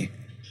enough for me.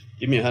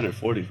 Give me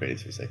 140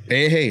 frames per second.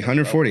 Hey,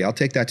 140. I'll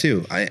take that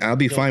too. I'll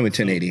be fine with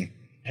 1080.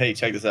 Hey,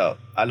 check this out.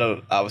 I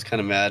know I was kind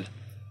of mad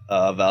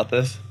about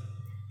this.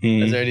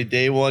 Mm-hmm. Is there any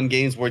day one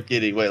games worth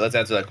getting? Wait, let's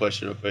answer that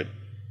question real quick.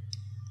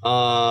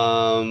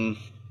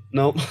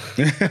 Nope.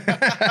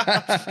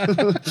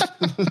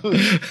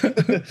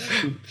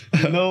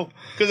 Nope.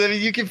 Because I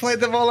mean, you can play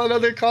them all on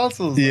other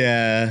consoles.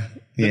 Yeah.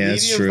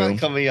 It's true. Not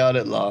coming out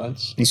at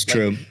launch. It's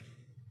true.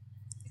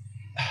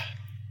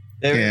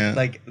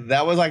 Like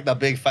that was like the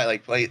big fight.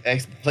 Like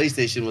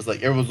PlayStation was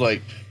like, everyone's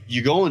like,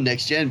 you going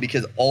next gen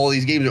because all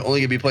these games are only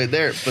gonna be played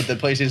there. But the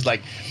PlayStation's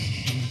like,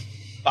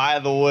 by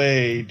the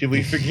way, did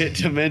we forget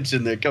to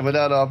mention they're coming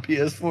out on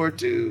PS4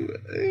 too?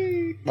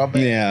 Hey, my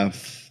bad. Yeah.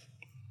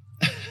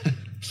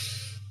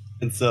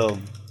 And so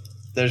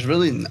there's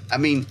reasons,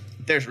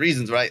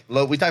 right?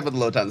 We talk about the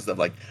load time and stuff.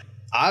 Like,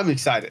 I'm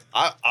excited.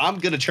 I'm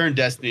gonna turn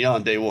Destiny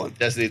on day one,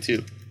 Destiny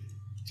 2.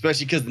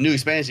 Especially because the new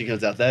expansion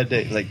comes out that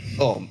day. Like,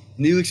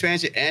 new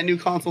expansion and new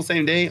console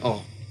same day.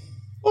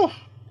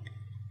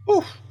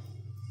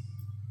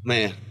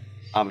 Man,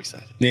 I'm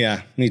excited.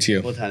 Yeah, me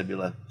too. What time to be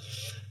left?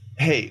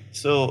 Hey,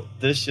 so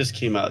this just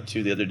came out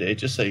too the other day,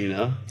 just so you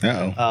know.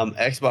 Uh-oh.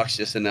 Xbox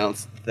just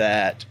announced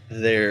that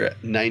their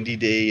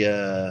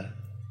 90-day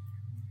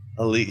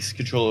Elite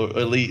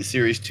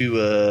Series 2,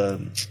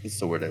 what's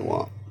the word I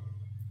want?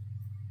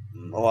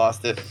 I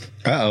lost it.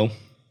 Uh-oh.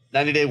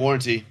 90-day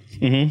warranty.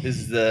 Mm-hmm.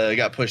 This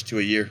got pushed to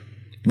a year.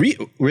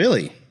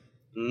 Really?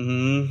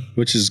 Mm-hmm.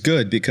 Which is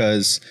good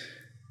because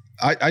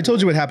I told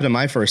you what happened to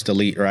my first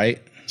Elite,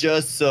 right?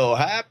 Just so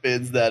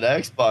happens that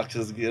Xbox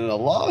is getting a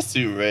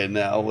lawsuit right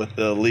now with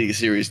the Elite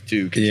Series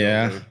 2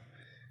 controller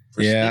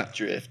for stick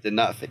drift and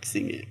not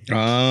fixing it.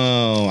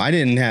 Oh, I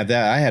didn't have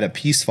that. I had a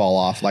piece fall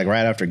off like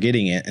right after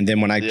getting it, and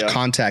then when I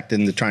contacted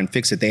them to try and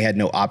fix it, they had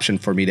no option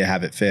for me to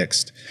have it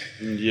fixed.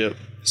 Yep.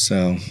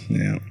 So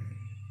yeah.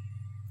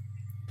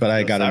 But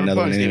I got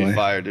another one anyway.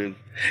 Fire, dude.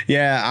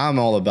 Yeah, I'm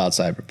all about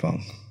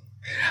Cyberpunk.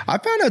 I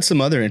found out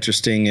some other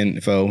interesting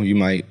info you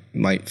might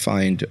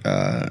find.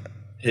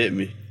 Hit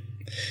me.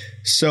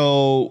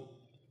 So,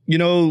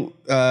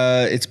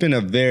 it's been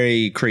a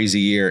very crazy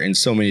year in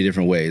so many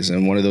different ways.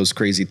 And one of those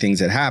crazy things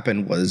that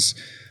happened was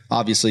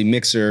obviously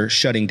Mixer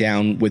shutting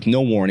down with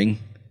no warning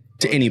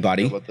to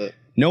anybody.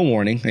 No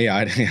warning.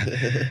 Yeah.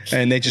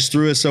 And they just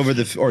threw us over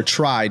or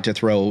tried to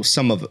throw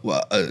some of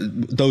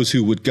those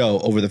who would go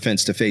over the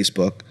fence to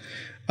Facebook.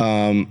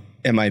 Am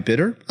I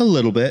bitter? A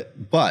little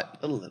bit, but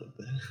a little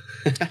bit.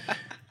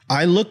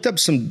 I looked up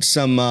some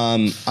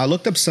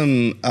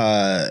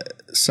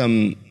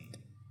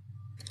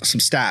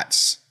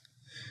stats,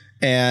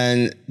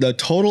 and the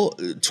total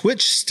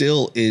Twitch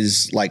still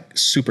is like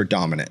super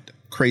dominant,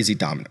 crazy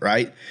dominant,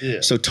 right?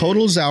 Yeah. So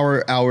totals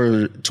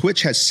our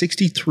Twitch has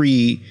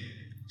 63.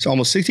 So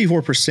almost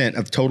 64%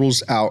 of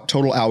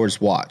total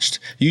hours watched.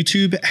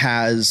 YouTube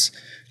has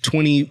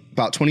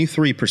about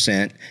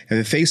 23%,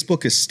 and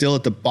Facebook is still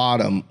at the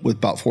bottom with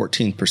about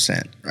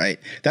 14%, right?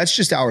 That's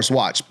just hours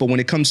watched. But when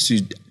it comes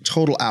to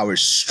total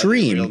hours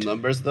streamed, real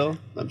numbers though?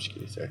 I'm just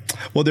kidding, sorry.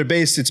 Well,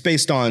 it's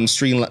based on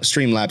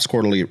Streamlabs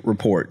quarterly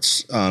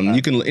reports.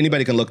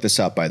 Anybody can look this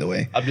up, by the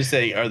way. I'm just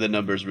saying, are the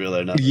numbers real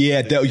or not?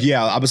 Yeah,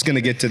 I was going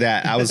to get to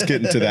that. I was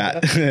getting to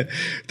that.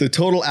 The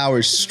total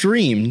hours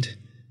streamed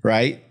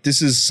right?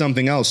 This is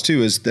something else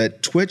too, is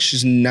that Twitch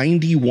is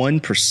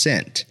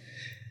 91%.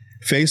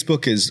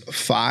 Facebook is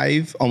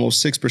 5,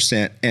 almost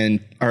 6%.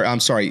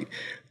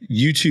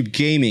 YouTube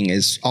gaming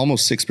is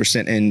almost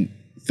 6% and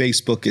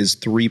Facebook is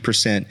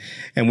 3%.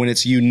 And when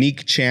it's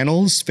unique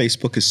channels,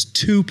 Facebook is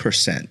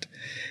 2%.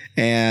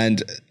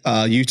 And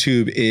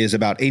YouTube is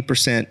about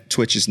 8%.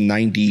 Twitch is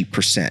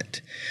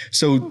 90%.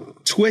 So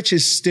Twitch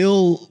is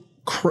still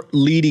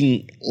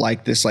leading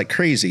like this, like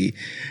crazy.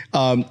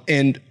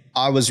 And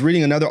I was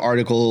reading another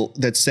article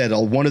that said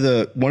one of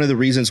the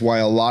reasons why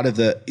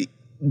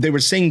they were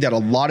saying that a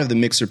lot of the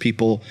Mixer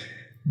people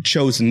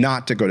chose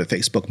not to go to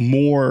Facebook,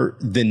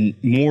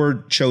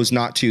 more chose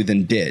not to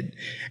than did.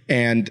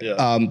 And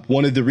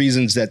one of the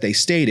reasons that they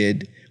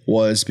stated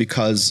was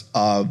because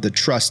of the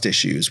trust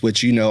issues,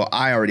 which,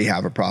 I already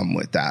have a problem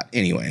with that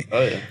anyway.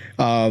 Oh,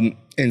 yeah.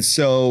 And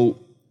so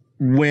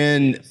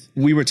when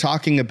we were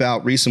talking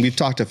about we've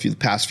talked the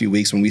past few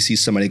weeks when we see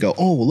somebody go,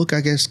 oh, look,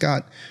 I guess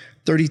got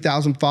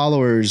 30,000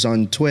 followers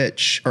on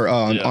Twitch or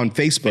on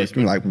Facebook.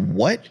 And we're like,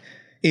 what?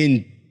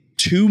 In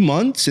 2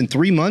 months, in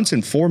 3 months,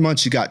 in 4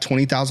 months, you got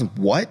 20,000.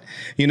 What?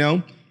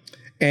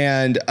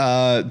 And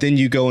then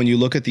you go and you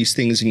look at these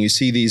things and you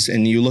see these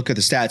and you look at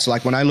the stats.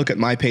 Like when I look at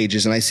my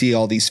pages and I see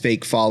all these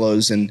fake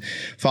follows and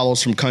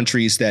follows from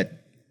countries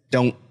that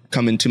don't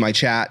come into my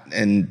chat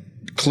and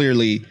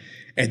clearly,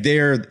 and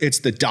it's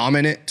the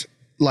dominant.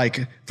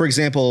 Like, for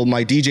example,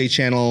 my DJ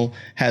channel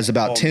has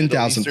about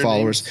 10,000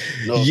 followers.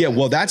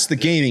 Well, that's the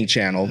gaming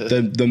channel.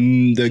 The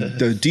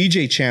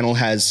DJ channel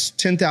has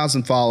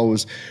 10,000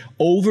 followers.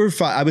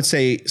 I would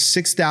say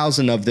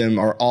 6,000 of them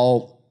are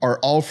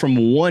all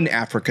from one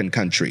African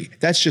country.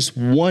 That's just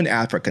one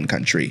African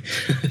country.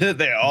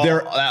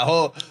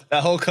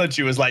 That whole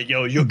country was like,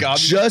 yo, you got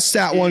me. Just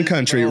that one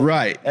country,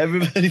 right?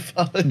 Everybody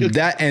followed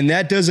that, and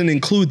that doesn't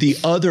include the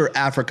other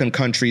African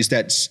countries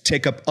that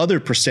take up other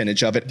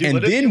percentage of it. Dude,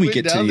 and then we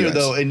get to the US.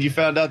 Though, and you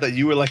found out that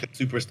you were like a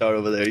superstar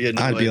over there.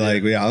 I'd be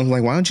like, I'm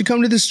like, why don't you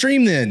come to the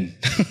stream then?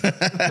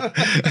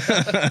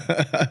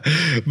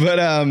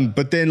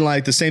 But then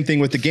like the same thing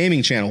with the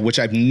gaming channel, which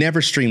I've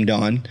never streamed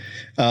on.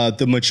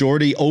 The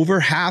majority, over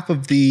half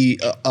of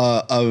the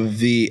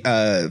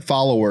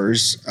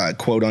followers,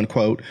 quote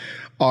unquote,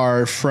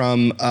 are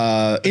from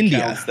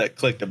India. That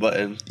clicked a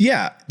button.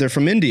 Yeah, they're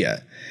from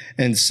India.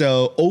 And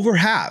so over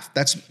half,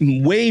 that's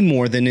way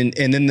more than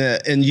and then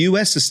the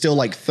US is still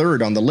like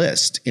third on the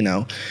list,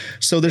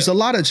 So there's a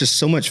lot of just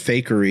so much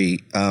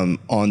fakery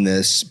on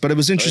this. But it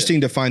was interesting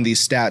to find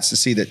these stats to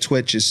see that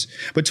Twitch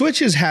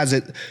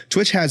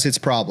has its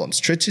problems.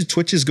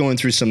 Twitch is going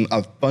through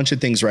a bunch of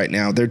things right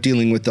now. They're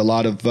dealing with a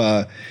lot of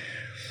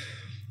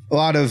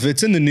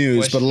it's in the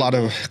news, but a lot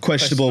of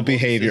questionable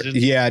behavior.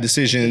 Decisions. Yeah,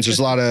 decisions. There's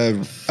a lot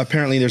of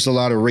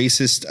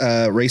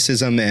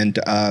racism and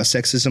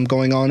sexism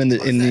going on in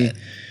the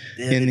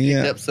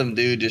picked up some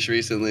dude just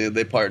recently.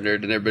 They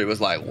partnered, and everybody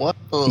was like, "What?"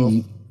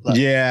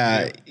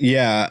 Yeah. We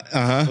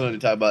don't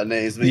talk about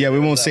names. We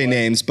won't say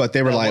names, but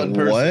they were like,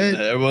 "What?"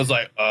 Everyone's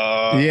like,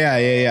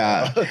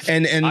 Yeah.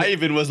 And I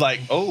even was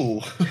like,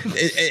 "Oh."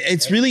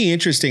 It's really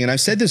interesting, and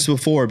I've said this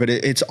before, but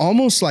it's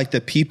almost like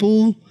the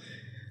people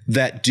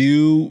that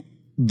do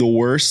the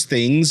worst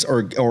things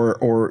or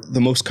the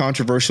most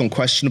controversial and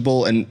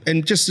questionable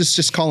and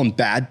just call them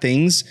bad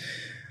things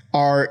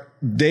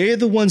they're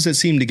the ones that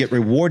seem to get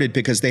rewarded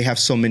because they have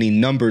so many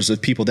numbers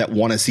of people that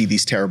want to see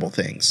these terrible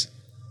things.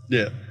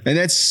 Yeah. And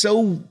that's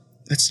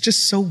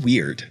just so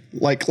weird.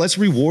 Like, let's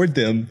reward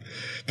them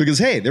because,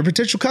 hey, they're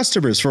potential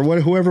customers for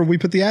whoever we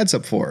put the ads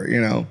up for,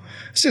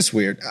 It's just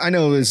weird. I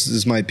know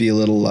this might be a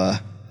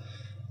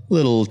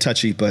little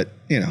touchy, but,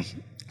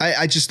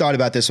 I just thought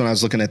about this when I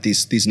was looking at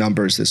these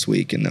numbers this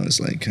week, and I was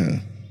like,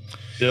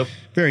 yep,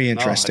 very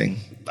interesting.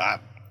 I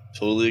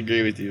totally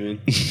agree with you,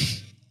 man.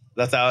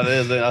 That's how it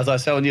is. And as I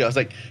was telling you, I was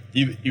like,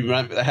 you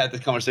remind me, I had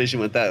this conversation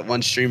with that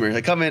one streamer.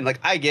 Like, come in, like,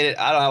 I get it.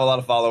 I don't have a lot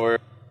of followers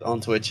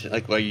on Twitch,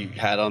 like what you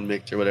had on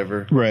Mixer or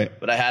whatever. Right.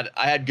 But I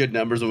had good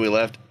numbers when we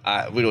left.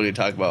 We don't need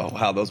to talk about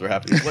how those were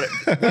happening.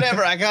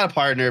 Whatever. I got a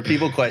partner.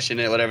 People question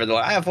it. Whatever. They're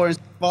like, I have 400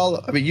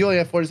 followers. I mean, you only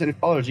have 470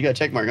 followers. You got a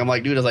check mark. I'm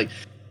like, dude. I was like,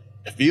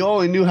 if you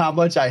only knew how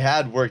much I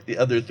had worked the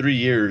other 3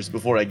 years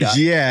before I got.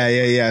 Yeah.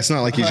 It's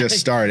not like you just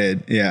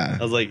started. Yeah.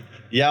 I was like,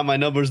 yeah, my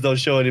numbers don't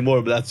show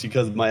anymore, but that's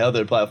because my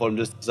other platform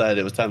just decided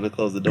it was time to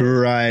close the door.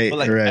 Right.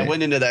 But I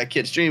went into that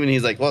kid stream and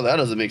he's like, well, that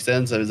doesn't make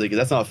sense. I was like,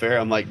 that's not fair.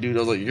 I'm like, dude, I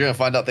was like, you're gonna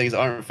find out things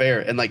aren't fair.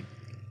 And like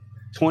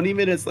 20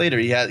 minutes later,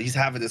 he's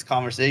having this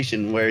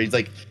conversation where he's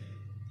like,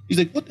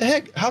 what the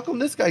heck? How come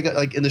this guy got,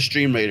 like, in the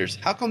stream raiders?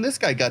 How come this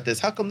guy got this?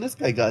 How come this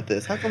guy got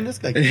this? How come this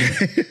guy got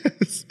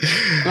this?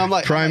 And I'm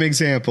like,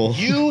 example.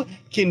 You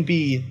can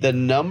be the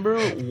number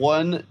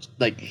one,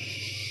 like,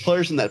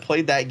 person that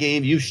played that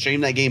game. You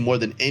streamed that game more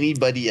than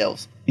anybody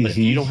else. But if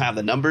you don't have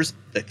the numbers,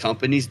 the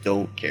companies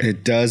don't care.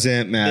 It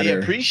doesn't matter. They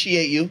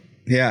appreciate you.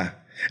 Yeah.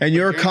 And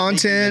your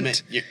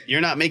content, you're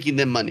not making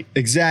them money.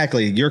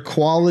 Exactly. Your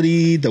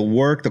quality, the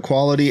work, the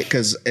quality,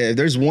 because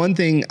there's one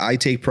thing I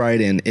take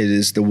pride in, it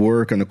is the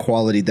work and the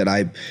quality that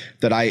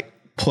I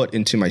put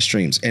into my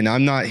streams. And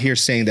I'm not here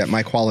saying that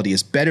my quality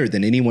is better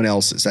than anyone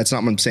else's. That's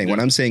not what I'm saying. What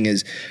I'm saying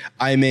is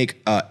I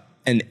make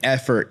an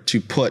effort to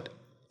put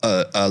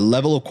a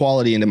level of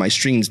quality into my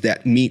streams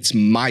that meets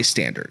my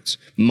standards,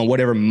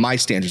 whatever my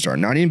standards are,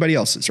 not anybody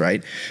else's,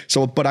 right?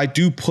 So, but I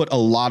do put a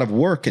lot of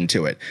work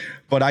into it.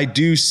 But I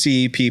do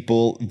see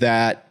people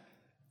that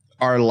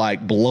are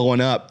like blowing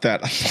up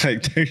that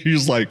like they're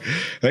just like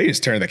they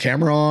just turned the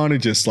camera on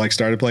and just like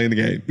started playing the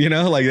game, you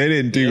know, like they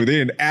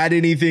didn't add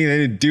anything, they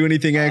didn't do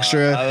anything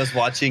extra. I was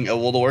watching a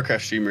World of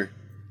Warcraft streamer.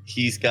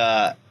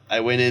 I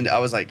went in, I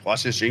was like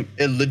watching the stream.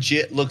 It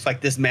legit looks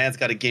like this man's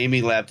got a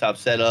gaming laptop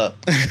set up,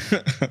 and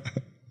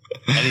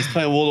he's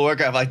playing World of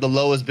Warcraft like the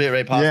lowest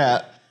bitrate possible.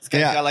 Yeah, this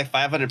guy's got like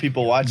 500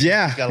 people watching.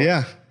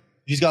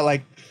 He's got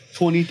like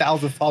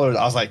 20,000 followers.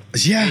 I was like,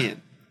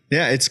 man.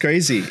 Yeah, it's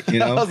crazy, you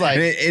know. I was like,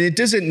 and it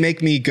doesn't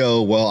make me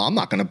go, well, I'm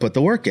not going to put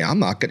the work in. I'm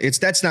not going.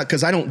 That's not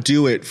because I don't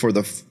do it for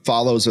the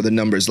follows or the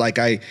numbers. Like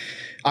I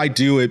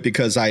do it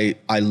because I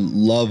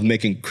love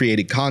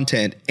creating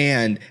content,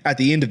 and at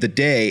the end of the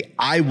day,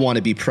 I want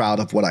to be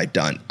proud of what I've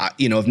done.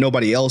 If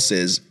nobody else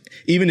is,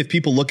 even if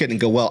people look at it and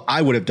go, well,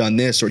 I would have done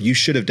this or you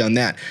should have done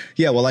that.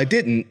 Yeah, well, I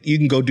didn't. You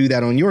can go do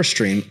that on your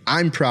stream.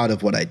 I'm proud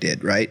of what I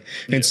did, right?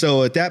 Yeah. And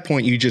so at that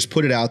point, you just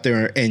put it out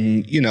there,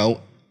 and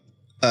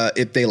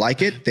if they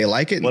like it, they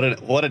like it. What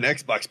an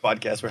Xbox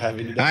podcast we're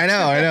having today. I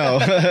know.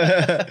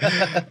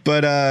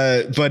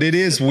 But it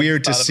is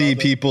weird to see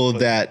people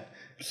that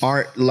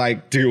aren't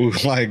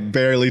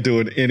barely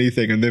doing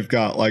anything, and they've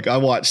got like I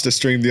watched a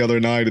stream the other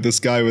night and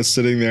this guy was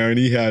sitting there and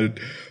he had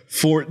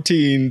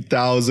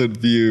 14,000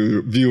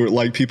 viewer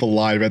like people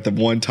live at the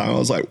one time. I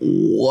was like,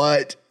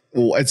 what?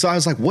 And so I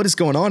was like, what is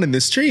going on in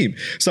this stream?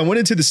 So I went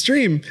into the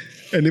stream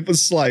and it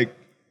was like,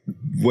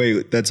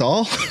 wait, that's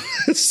all?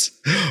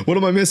 What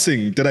am I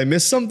missing? Did I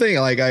miss something?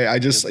 Like I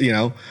just,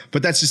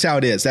 but that's just how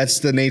it is. That's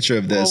the nature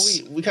of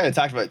this. Well, we kind of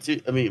talked about it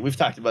too. I mean, we've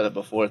talked about it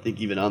before, I think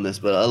even on this,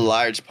 but a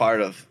large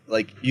part of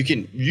like, you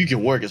can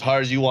work as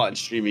hard as you want in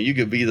streaming. You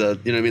could be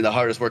the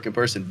hardest working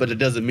person, but it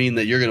doesn't mean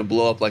that you're going to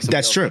blow up like somebody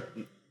else. That's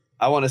true.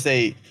 I want to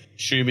say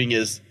streaming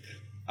is,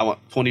 I want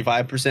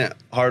 25%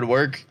 hard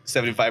work,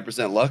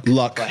 75%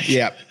 luck.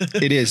 Yeah,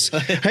 it is.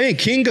 Hey,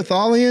 King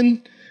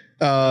Gothalion,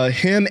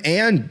 him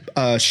and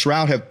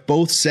Shroud have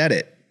both said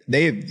it.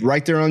 They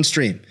right there on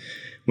stream.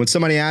 When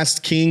somebody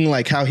asked King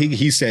like how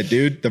he said,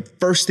 dude, the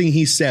first thing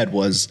he said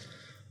was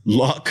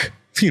luck,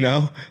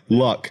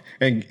 luck.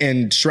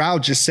 And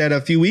Shroud just said a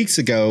few weeks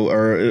ago,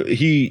 or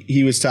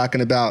he was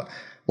talking about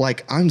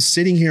like, I'm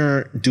sitting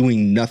here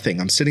doing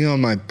nothing. I'm sitting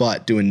on my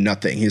butt doing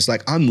nothing. He's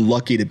like, I'm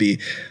lucky to be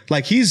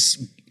like,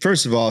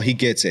 first of all, he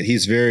gets it.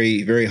 He's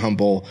very, very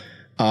humble.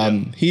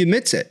 He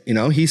admits it,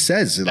 he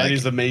says it. And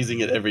he's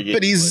amazing at every game.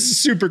 But he's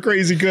super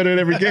crazy good at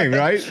every game,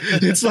 right?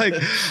 It's like,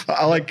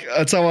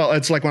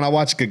 it's like when I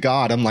watch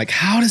God, I'm like,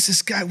 how does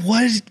this guy,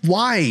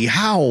 why,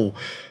 how?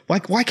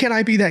 Like, why can't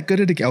I be that good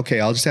at a game? Okay,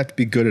 I'll just have to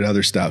be good at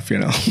other stuff,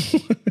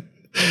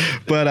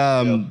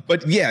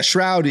 But yeah,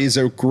 Shroud is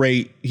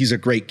he's a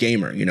great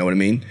gamer, you know what I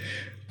mean?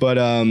 But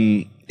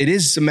it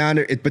is a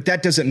matter, but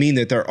that doesn't mean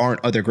that there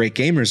aren't other great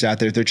gamers out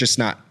there. They're just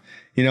not.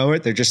 You know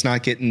what? They're just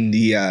not getting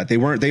they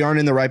aren't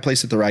in the right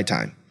place at the right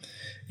time,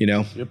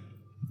 Yep.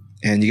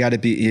 And you got to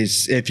be,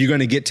 if you're going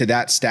to get to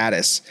that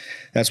status,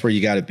 that's where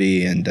you got to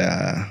be. And,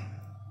 I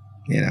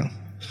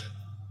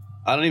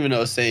don't even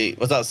know saying,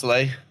 what's up,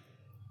 Slay?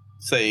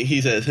 He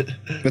said,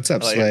 what's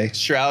up, Slay?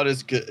 Shroud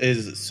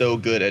is so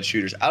good at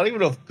shooters. I don't even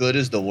know if good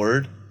is the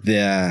word.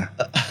 Yeah.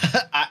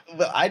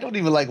 I don't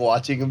even like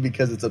watching him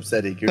because it's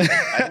upsetting.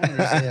 I don't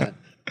understand.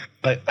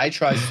 Like, I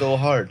try so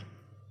hard.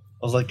 I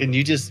was like, and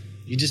you just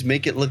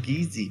make it look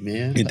easy,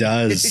 man. It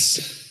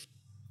does.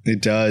 It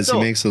does. So,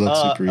 he makes it look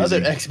super easy. Other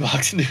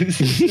Xbox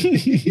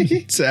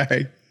news.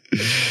 Sorry.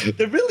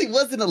 There really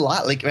wasn't a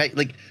lot. Like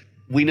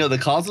we know the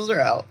consoles are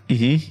out.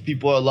 Mm-hmm.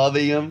 People are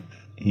loving them.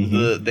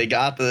 Mm-hmm. They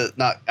got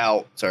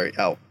out.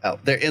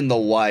 They're in the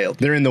wild.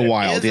 They're in the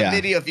wild. There's a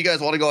video. If you guys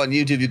want to go on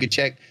YouTube, you could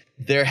check.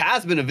 There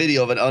has been a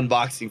video of an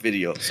unboxing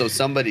video. So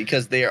somebody,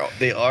 because the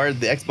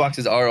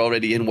Xboxes are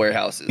already in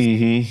warehouses.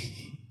 Mm-hmm.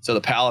 So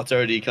the pallets are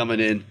already coming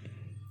in.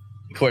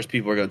 Of course,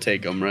 people are going to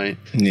take them, right?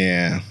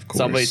 Yeah, of course.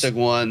 Somebody took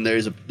one.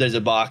 There's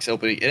a box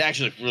opening. It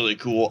actually looks really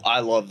cool.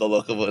 I love the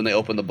look of it when they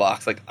open the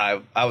box. Like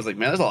I was like,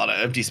 man, there's a lot of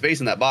empty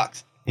space in that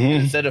box.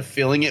 Mm-hmm. Instead of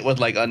filling it with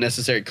like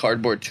unnecessary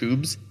cardboard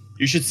tubes,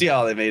 you should see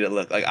how they made it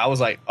look. Like I was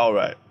like, all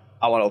right,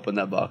 I want to open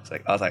that box.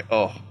 Like I was like,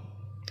 oh,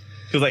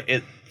 because like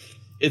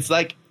it's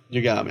like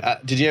you got me.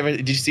 Did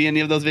you see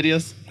any of those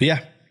videos? Yeah,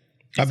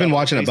 I've been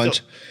watching a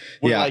bunch.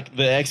 Where like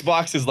the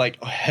Xbox is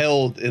like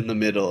held in the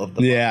middle of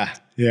the box.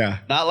 Yeah.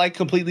 Not like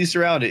completely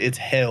surrounded. It's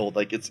held.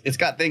 Like it's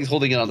got things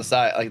holding it on the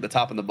side, like the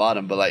top and the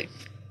bottom. But like,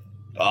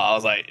 I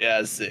was like, yeah,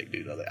 it's sick,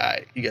 dude. I was like, all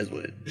right, you guys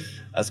win.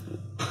 That's cool.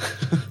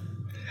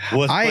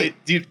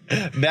 Dude,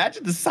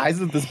 imagine the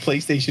size of this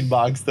PlayStation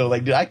box though.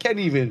 Like, dude, I can't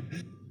even.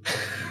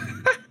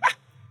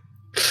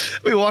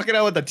 We walking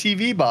out with a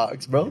TV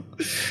box, bro.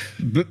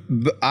 But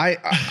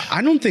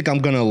I don't think I'm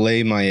gonna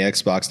lay my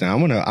Xbox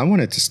down. I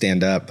want it to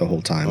stand up the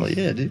whole time. Oh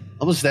yeah, dude.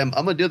 I'm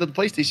gonna do it with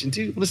the PlayStation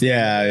too.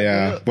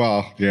 Yeah.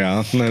 Well,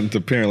 yeah. And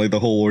apparently the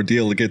whole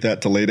ordeal to get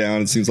that to lay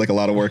down, it seems like a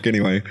lot of work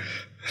anyway.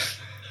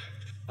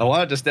 I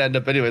wanted to stand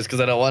up anyways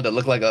because I don't want it to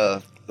look like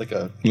a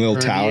little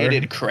tower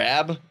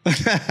crab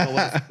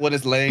when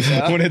it's laying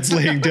down. When it's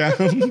laying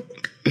down.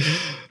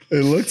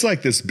 It looks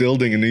like this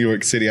building in New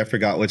York City. I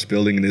forgot which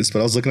building it is, but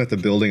I was looking at the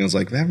building. I was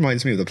like, that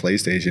reminds me of the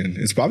PlayStation.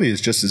 It's probably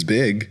just as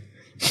big.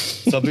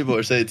 Some people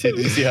are saying too.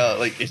 Do you see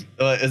how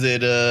is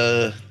it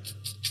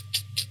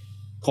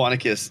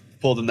Quanticus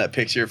pulled in that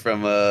picture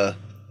from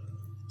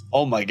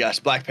oh my gosh,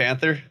 Black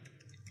Panther?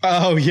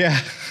 Oh yeah.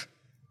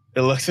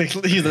 It looks like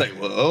he's like,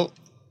 whoa.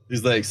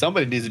 He's like,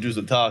 somebody needs to do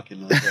some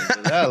talking. Like,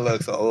 that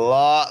looks a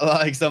lot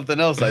like something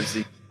else I've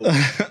seen.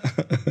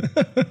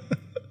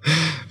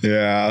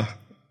 Yeah.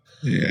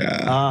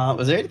 Yeah.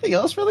 Was there anything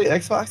else really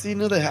Xbox you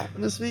knew that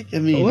happened this week? I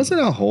mean, It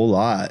wasn't a whole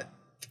lot.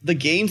 The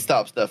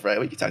GameStop stuff, right?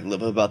 We can talk a little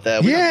bit about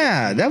that.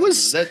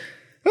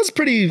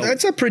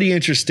 That's a pretty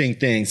interesting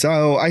thing.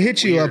 So I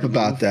hit you up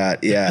about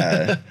that.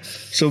 Yeah.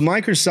 So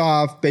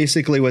Microsoft,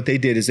 basically what they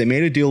did is they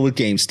made a deal with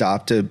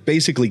GameStop to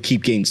basically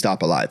keep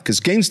GameStop alive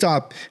because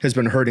GameStop has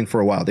been hurting for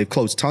a while. They've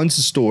closed tons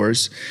of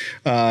stores.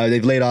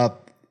 They've laid off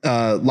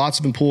lots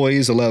of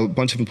employees, a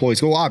bunch of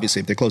employees go. Well,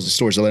 obviously, if they close the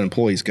stores, they let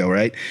employees go,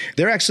 right?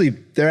 They're actually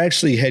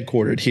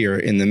headquartered here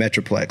in the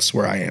Metroplex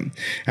where I am.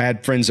 I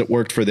had friends that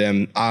worked for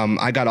them.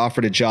 I got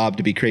offered a job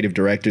to be creative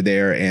director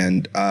there,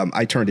 and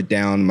I turned it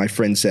down. My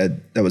friend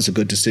said that was a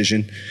good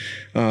decision.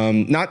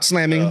 Not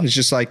slamming. It's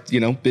just like,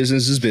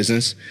 business is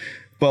business.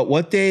 But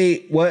what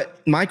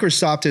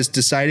Microsoft has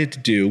decided to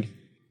do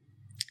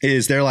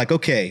is they're like,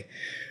 okay,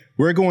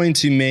 we're going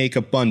to make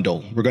a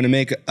bundle. We're going to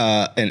make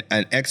an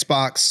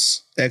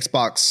Xbox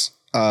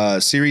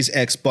Series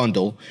X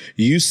bundle.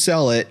 You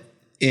sell it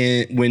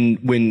when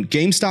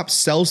GameStop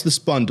sells this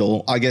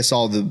bundle. I guess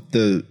all the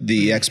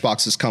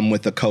Xboxes come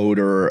with a code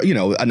or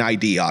an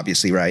ID,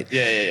 obviously, right?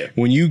 Yeah.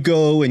 When you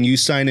go and you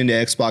sign into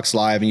Xbox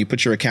Live and you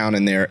put your account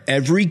in there,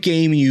 every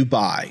game you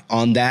buy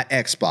on that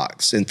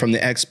Xbox and from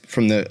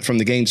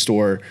the game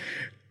store,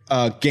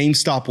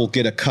 GameStop will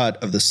get a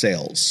cut of the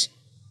sales.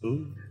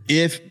 Ooh.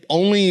 If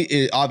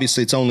only,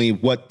 obviously, it's only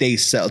what they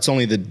sell. It's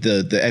only the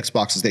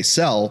Xboxes they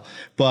sell.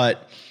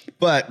 But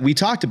we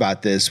talked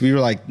about this. We were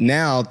like,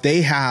 now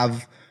they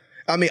have.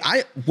 I mean,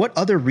 what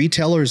other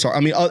retailers are? I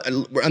mean,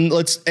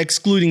 let's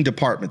excluding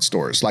department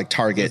stores like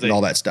Target and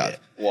all that stuff.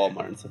 Yeah,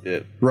 Walmart and stuff.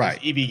 Yeah. Right.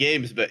 EB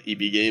Games, but EB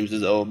Games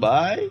is owned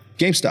by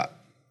GameStop.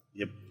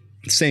 Yep.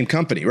 Same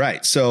company,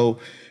 right? So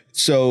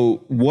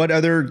what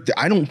other?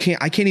 I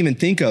can't even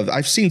think of.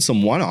 I've seen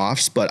some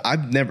one-offs, but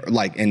I've never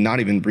and not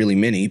even really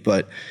many.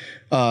 But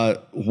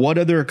what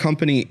other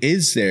company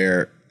is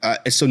there?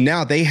 So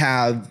now they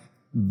have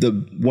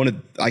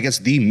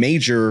the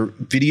major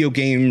video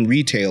game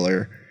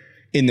retailer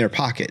in their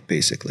pocket,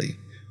 basically.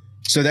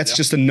 So that's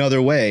just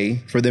another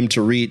way for them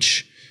to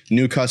reach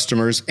new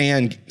customers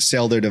and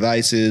sell their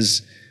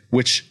devices,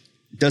 which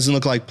doesn't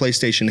look like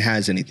PlayStation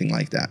has anything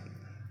like that.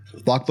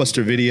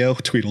 Blockbuster Video,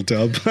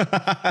 Tweedledub.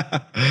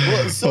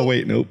 Oh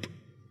wait, nope.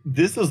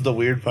 This was the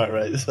weird part,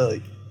 right? So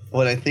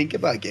when I think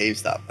about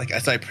GameStop,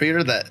 so I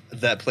pre-ordered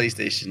that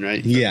PlayStation,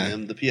 right? Yeah.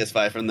 The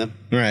PS5 from them,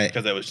 right?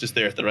 Because I was just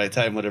there at the right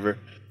time, whatever.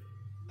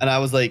 And I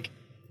was like,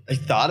 I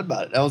thought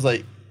about it. I was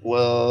like,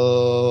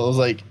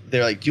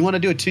 they're like, do you want to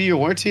do a 2-year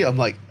warranty? I'm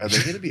like, are they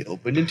going to be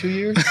open in 2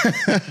 years?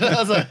 I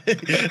was like,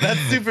 that's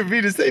super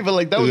me to say,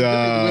 but that was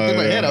within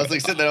my head. I was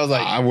sitting there, I was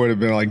like, I would have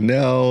been like,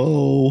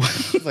 no.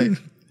 I was like,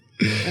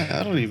 yeah,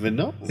 I don't even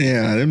know.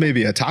 Yeah, there may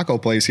be a taco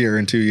place here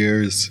in 2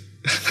 years.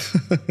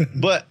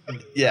 But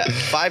yeah,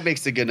 5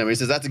 makes a good number. He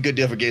says that's a good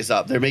deal for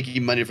GameStop. They're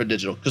making money for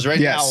digital because now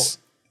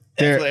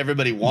that's what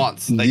everybody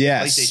wants.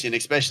 PlayStation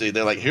especially.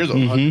 They're like, here's a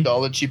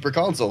 $100 cheaper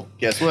console.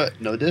 Guess what?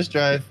 No disk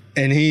drive.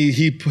 And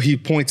he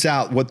points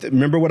out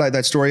remember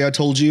that story I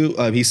told you?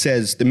 He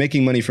says they're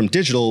making money from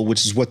digital,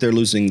 which is what they're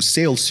losing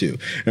sales to.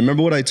 And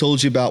remember what I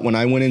told you about when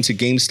I went into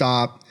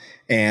GameStop?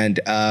 And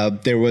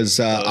there was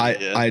I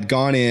had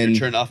gone in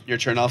your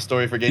turn off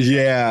story for GameStop.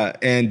 Yeah,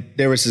 and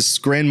there was this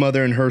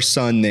grandmother and her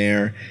son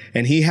there,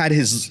 and he had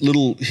his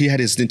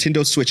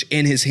Nintendo Switch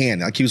in his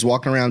hand, like he was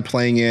walking around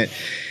playing it.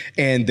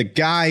 And the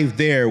guy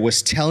there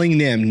was telling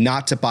them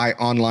not to buy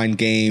online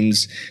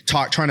games,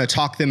 trying to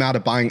talk them out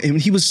of buying. And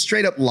he was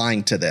straight up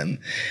lying to them.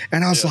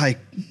 And I was like,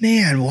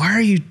 man, why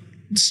are you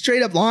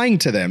straight up lying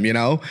to them?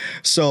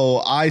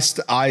 So I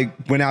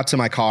went out to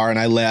my car and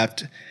I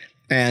left.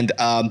 And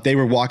they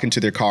were walking to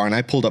their car, and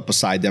I pulled up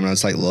beside them, and I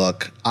was like,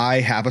 "Look,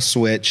 I have a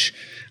Switch.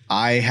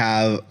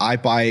 I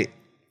buy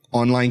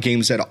online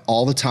games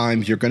all the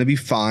time. You're going to be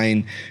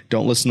fine.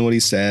 Don't listen to what he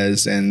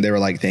says." And they were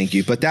like, "Thank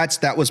you." But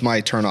that was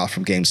my turnoff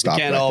from GameStop.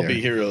 We can't all be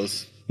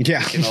heroes.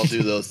 Yeah, we can all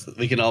do those.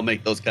 We can all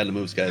make those kind of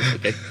moves, guys.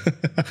 Okay.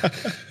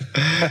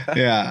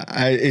 Yeah,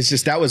 it's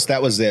just that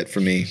was it for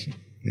me.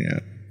 Yeah.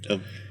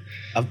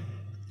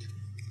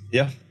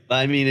 Yeah.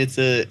 I mean, it's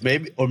a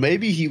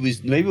maybe he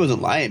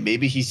wasn't lying.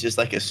 Maybe he's just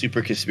like a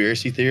super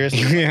conspiracy theorist.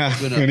 Yeah,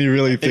 and he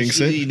really thinks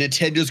it.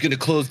 Nintendo's gonna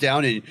close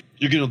down and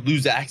you're gonna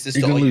lose access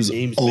to all your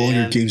games. All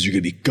your games are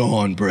gonna be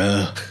gone,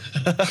 bro.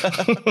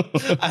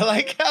 I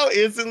like how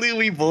instantly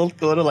we both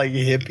go to like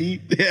hippie.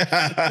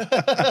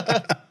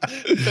 Yeah.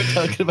 We're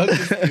talking about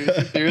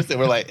conspiracy theorists and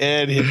we're like,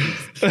 and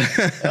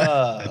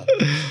hippies.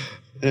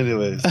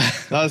 Anyways,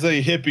 not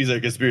saying hippies are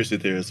conspiracy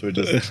theorists. We're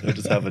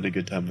just having a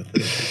good time with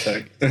it.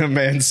 Sorry.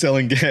 Man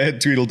selling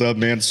Tweedledum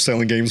man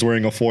selling games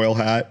wearing a foil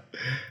hat.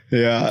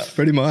 Yeah,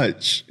 pretty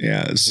much.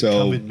 Yeah,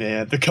 so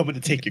they're coming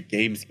to take your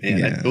games, man.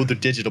 Yeah. I know they're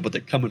digital, but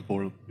they're coming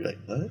for them. You're like,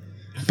 what?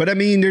 But I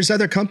mean, there's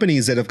other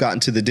companies that have gotten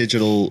to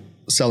the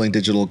selling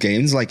digital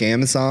games like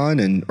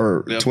Amazon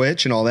or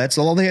Twitch and all that.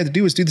 So all they had to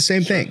do was do the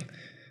same thing,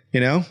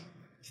 you know?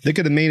 They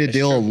could have made a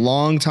deal a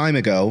long time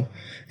ago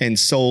and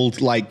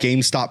sold like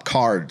GameStop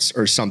cards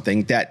or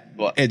something that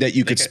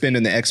you could spend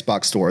in the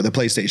Xbox store, the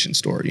PlayStation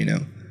store, you know?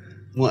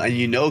 Well, and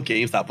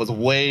GameStop was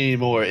way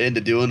more into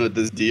doing with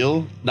this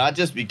deal, not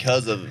just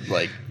because of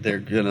like they're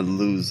gonna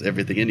lose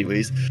everything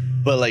anyways,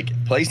 but like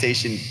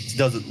PlayStation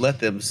doesn't let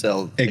them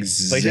sell.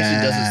 Exactly.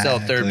 PlayStation doesn't sell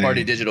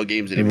third-party digital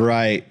games anymore.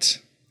 Right.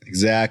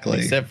 Exactly.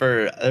 Except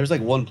for there's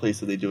like one place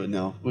that they do it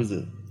now. What is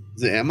it?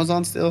 Is it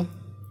Amazon still?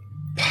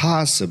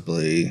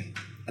 Possibly.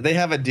 They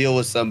have a deal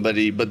with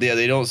somebody, but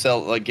they don't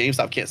sell. Like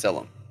GameStop can't sell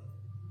them.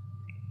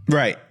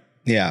 Right.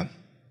 Yeah.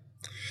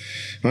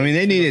 I mean,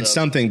 they needed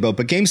something, but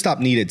GameStop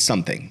needed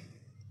something.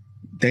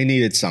 They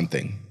needed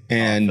something,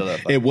 and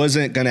it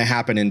wasn't going to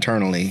happen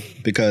internally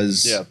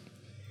because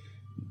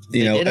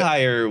they did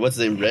hire what's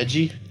his name,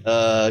 Reggie.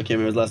 I can't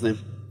remember his last name.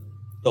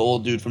 The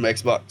old dude from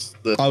Xbox.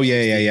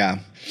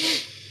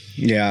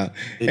 Yeah.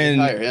 They did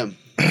hire him.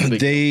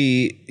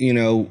 They,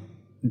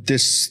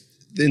 this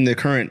in the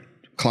current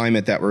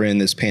climate that we're in,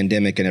 this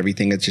pandemic and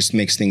everything, it just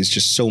makes things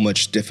just so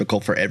much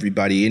difficult for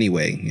everybody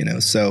anyway,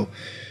 so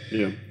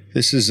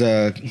this is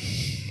I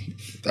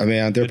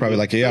mean, they're probably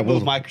like, yeah,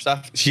 we'll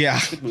Microsoft. Yeah.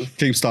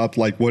 GameStop,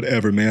 like,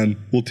 whatever, man,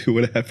 we'll do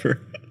whatever.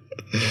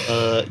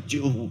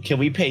 Can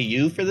we pay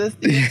you for this?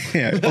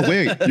 Yeah. Oh,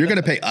 wait, you're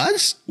gonna pay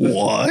us?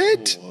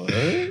 What?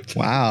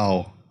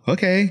 Wow.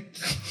 Okay.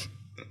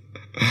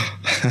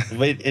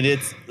 Wait, and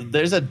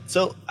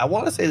I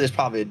want to say there's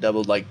probably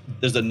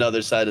there's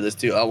another side of this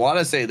too. I want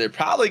to say they're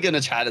probably going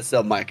to try to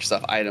sell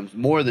Microsoft items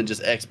more than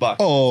just Xbox.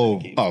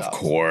 Oh, of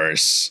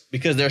course.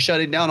 Because they're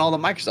shutting down all the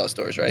Microsoft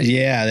stores, right?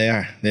 Yeah, they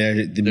are.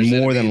 They're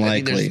more than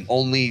likely. There's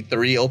only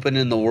 3 open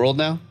in the world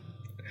now.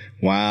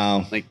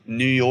 Wow. Like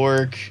New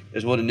York,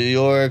 there's one in New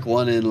York,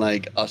 one in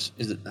like is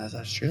it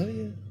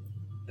Australia?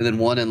 And then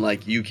one in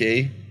like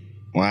UK.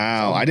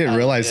 Wow, I didn't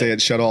realize they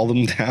had shut all of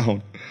them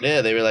down. Yeah,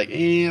 they were like,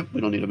 we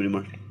don't need them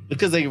anymore.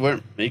 Because they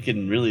weren't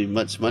making really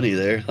much money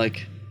there.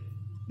 Like,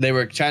 they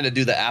were trying to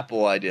do the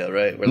Apple idea,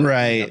 right? Where, like,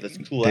 right. This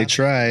cool they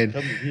tried.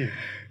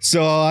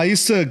 So I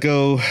used to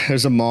go,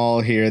 there's a mall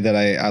here that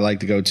I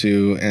like to go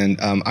to. And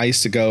I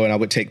used to go and I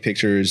would take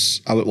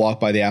pictures. I would walk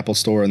by the Apple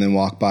store and then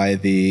walk by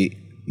the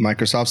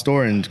Microsoft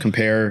store and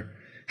compare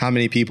how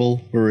many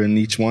people were in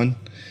each one.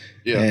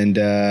 Yeah. And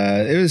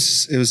it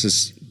was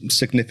a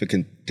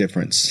significant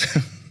difference.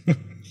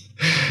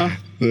 Huh?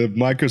 The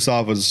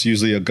Microsoft was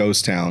usually a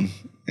ghost town,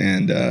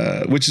 and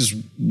which is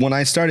when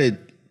I started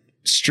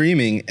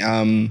streaming.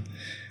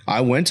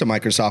 I went to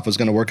Microsoft, was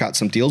going to work out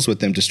some deals with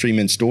them to stream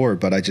in store,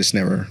 but it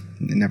never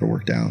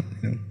worked out.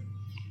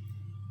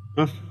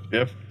 Huh,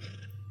 yep.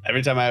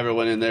 Every time I ever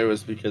went in there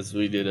was because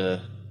we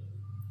did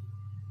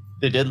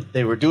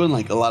they were doing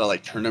like a lot of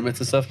like tournaments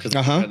and stuff because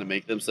they're trying to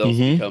make themselves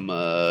become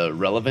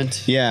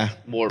relevant. Yeah,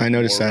 I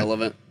noticed that.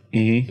 Relevant.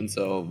 Mm-hmm. And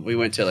so we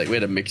went to we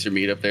had a mixer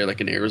meetup there, like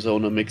an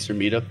Arizona mixer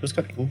meetup. It was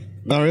kind of cool.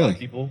 Oh,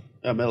 really?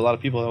 I met a lot of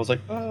people. I was like,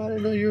 I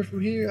didn't know you were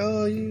from here.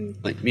 Oh, you.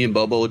 Like me and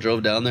Bobo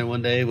drove down there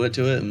one day, went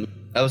to it, and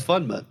that was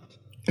fun, but.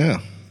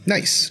 Yeah,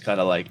 nice. Kind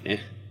of like, I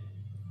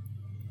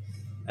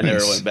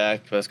never went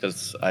back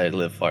because I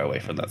live far away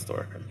from that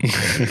store.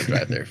 I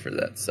drive there for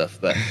that stuff,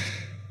 but.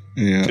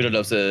 Yeah. We don't know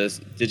if it's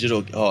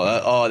digital.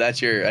 Oh,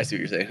 that's your. I see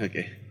what you're saying.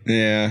 Okay.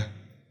 Yeah.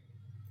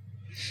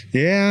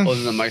 Yeah. Well,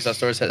 then the Microsoft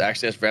stores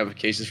actually has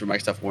ramifications for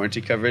Microsoft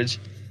warranty coverage.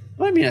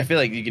 Well, I mean, I feel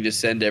like you can just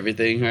send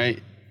everything,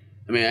 right?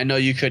 I mean, I know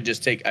you could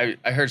just take. I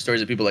heard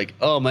stories of people like,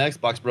 oh, my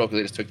Xbox broke, and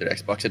they just took their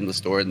Xbox into the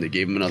store and they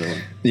gave them another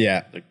one.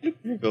 Yeah. Like, here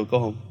you go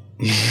home.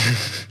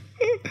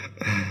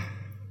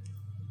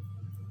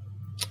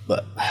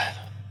 But,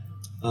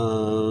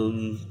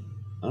 I'm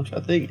trying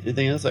to think.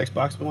 Anything else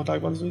Xbox we want to talk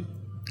about this week?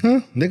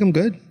 Huh? I think I'm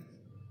good.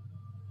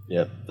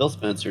 Yeah. Phil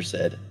Spencer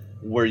said,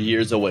 we're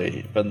years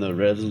away from the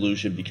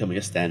resolution becoming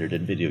a standard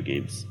in video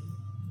games.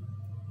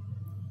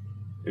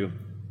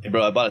 Hey,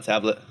 bro, I bought a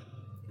tablet.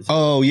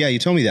 Oh, yeah, you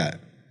told me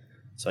that.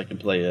 So I can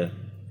play,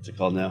 what's it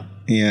called now?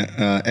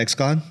 Yeah,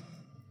 XCOD?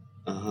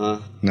 Uh-huh.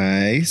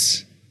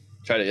 Nice.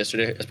 Tried it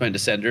yesterday. I was playing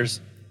Descenders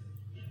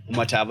on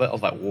my tablet. I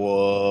was like,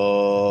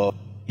 whoa.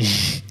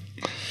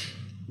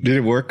 Did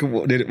it work?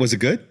 Was it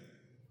good?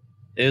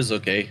 It was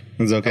okay.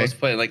 It was okay? I was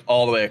playing,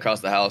 all the way across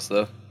the house,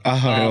 though.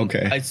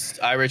 Okay.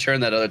 I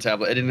returned that other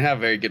tablet. It didn't have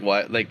very good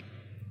like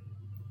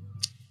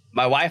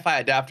my Wi-Fi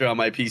adapter on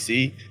my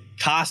PC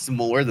costs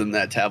more than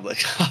that tablet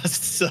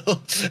costs. So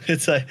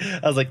it's like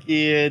I was like,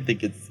 yeah, I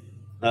think it's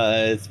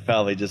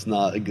probably just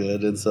not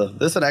good. And so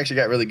this one actually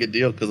got a really good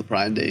deal because of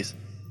Prime Days.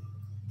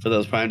 For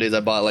those Prime Days,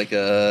 I bought like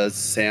a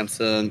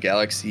Samsung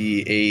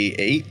Galaxy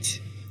A8.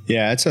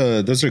 Yeah,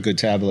 those are good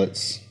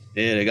tablets.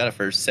 Yeah, I got it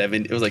for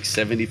 $70. It was like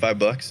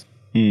 $75.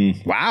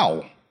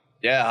 Wow.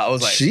 Yeah, I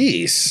was like,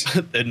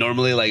 jeez. and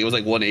normally like it was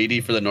like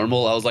 $180 for the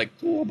normal. I was like,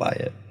 oh, I'll buy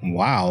it.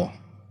 Wow.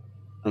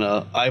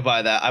 No, I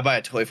buy that. I buy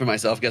a toy for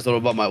myself. Guess what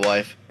about my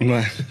wife?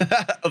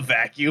 A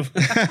vacuum.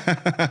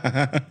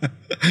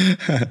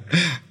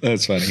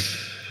 That's funny.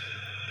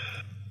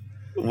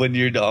 When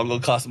your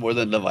dongle costs more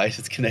than the device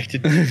it's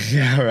connected to.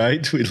 Yeah,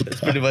 right. That's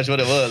pretty much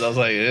what it was. I was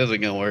like, it isn't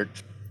gonna work.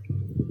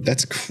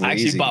 That's crazy. I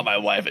actually bought my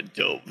wife a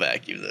dope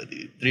vacuum though,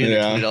 dude.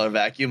 $320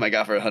 vacuum I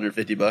got for $150.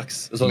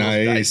 It was one of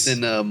those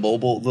Dyson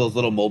mobile, those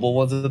little mobile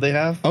ones that they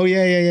have. Oh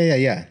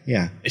yeah.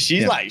 And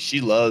she's like,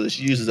 she loves it.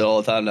 She uses it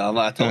all the time now. I'm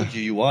like, I told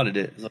you wanted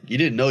it. Like, you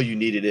didn't know you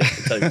needed it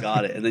until you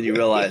got it, and then you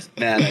realize,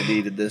 man, I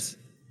needed this.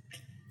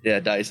 Yeah,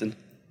 Dyson.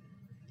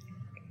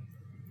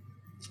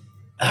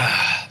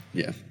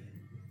 Yeah.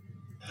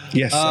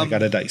 Yes, I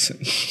got a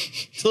Dyson.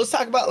 So let's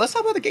talk about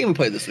the game we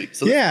played this week.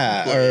 So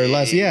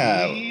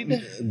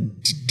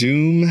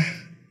Doom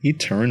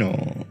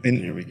Eternal. And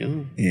here we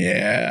go.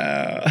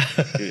 Yeah.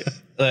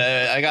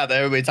 I got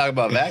everybody talking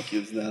about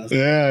vacuums now. So.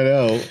 Yeah, I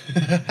know.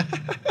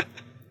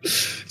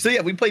 So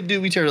yeah, we played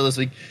Doom Eternal this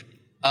week.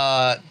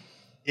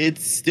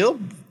 It's still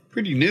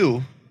pretty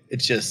new.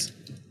 It's just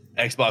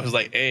Xbox was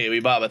like, hey, we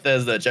bought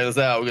Bethesda. Check this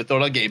out. We're gonna throw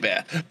it on Game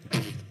Pass.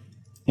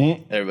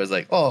 Everybody's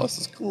like, oh, this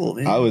is cool,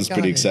 man. I was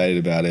pretty excited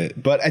about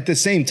it. But at the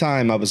same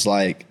time, I was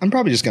like, I'm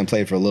probably just going to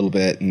play it for a little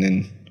bit. And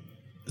then.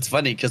 It's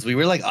funny because we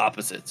were like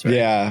opposites, right?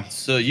 Yeah.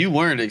 So you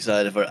weren't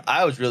excited for it.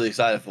 I was really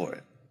excited for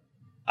it.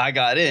 I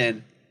got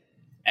in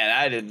and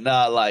I did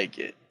not like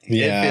it.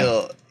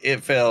 Yeah. It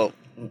felt,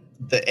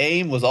 the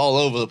aim was all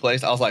over the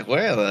place. I was like,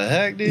 where the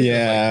heck, dude?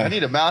 Yeah. Like, I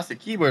need a mouse and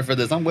keyboard for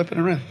this. I'm whipping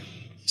around.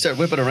 Start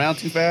whipping around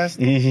too fast.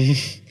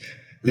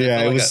 Mm-hmm.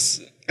 Yeah, it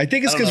was. I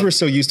think it's because we're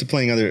so used to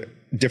playing other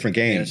different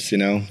games,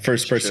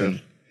 first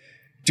person.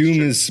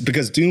 Doom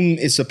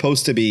is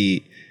supposed to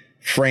be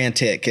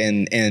frantic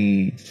and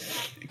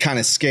kind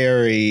of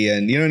scary,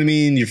 and you know what I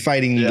mean? You're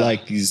fighting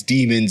like these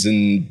demons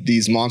and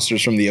these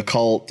monsters from the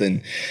occult,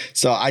 and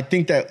so I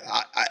think that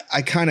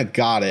I kind of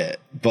got it,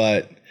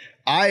 but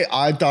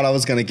I thought I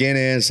was gonna get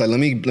in. It's like let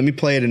me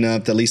play it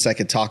enough that at least I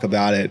could talk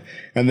about it,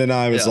 and then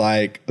I was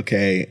like,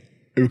 okay,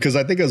 because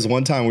I think it was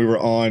one time we were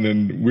on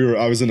and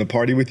I was in a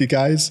party with you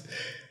guys.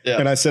 Yeah.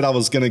 And I said I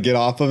was going to get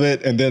off of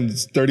it. And then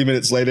 30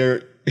 minutes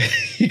later,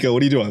 you go,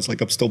 what are you doing? I was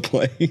like, I'm still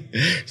playing.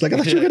 It's like, I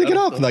thought you were going to get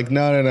off. I'm like,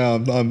 no.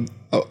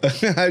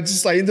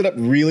 I ended up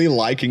really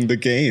liking the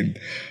game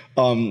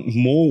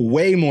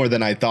way more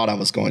than I thought I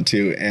was going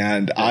to.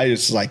 And I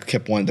just like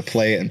kept wanting to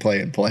play it and play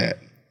it and play it.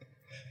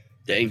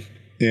 Dang.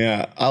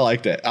 Yeah, I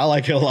liked it. I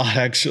like it a lot,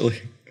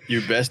 actually.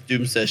 Your best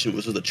Doom session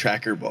was with a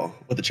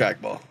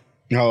trackball.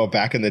 Oh,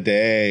 back in the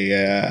day,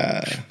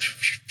 yeah.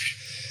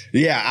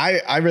 Yeah,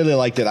 I really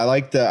liked it. I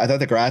thought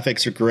the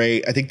graphics are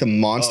great. I think the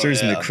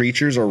monsters and the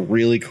creatures are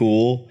really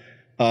cool.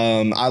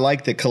 I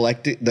like the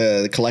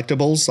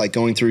collectibles, like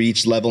going through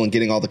each level and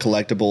getting all the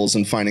collectibles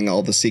and finding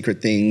all the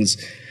secret things.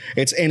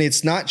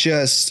 It's not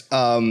just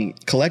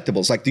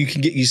collectibles. Like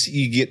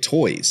you get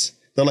toys.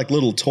 They're like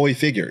little toy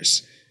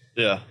figures.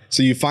 Yeah.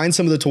 So you find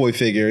some of the toy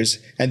figures,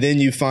 and then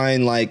you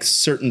find like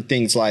certain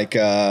things like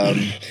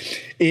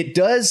it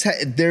does.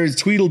 There's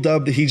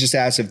Tweedledub that he just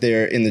asked if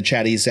they're in the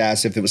chat. He's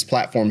asked if it was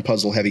platform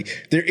puzzle heavy.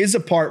 There is a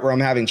part where I'm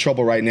having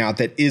trouble right now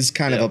that is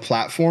kind of a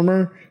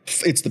platformer.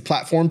 It's the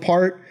platform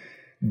part,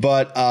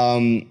 but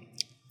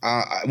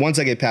once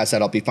I get past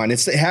that, I'll be fine.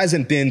 It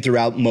hasn't been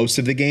throughout most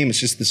of the game. It's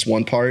just this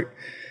one part,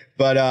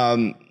 but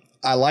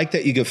I like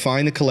that you can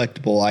find the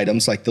collectible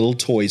items like the little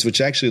toys,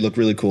 which actually look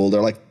really cool.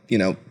 They're like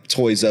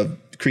toys of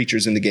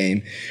creatures in the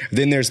game.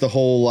 Then there's the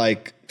whole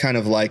like kind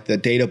of like the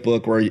data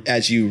book where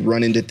as you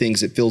run into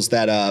things, it fills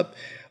that up.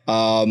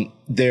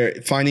 They're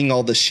finding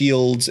all the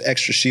shields,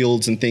 extra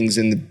shields and things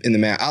in the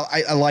map.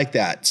 I like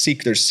that.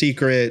 There's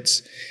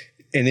secrets.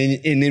 And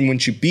then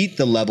once you beat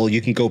the level,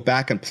 you can go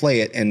back and play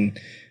it and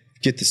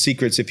get the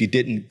secrets if you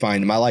didn't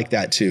find them. I like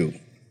that too.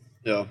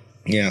 Yeah.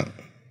 Yeah.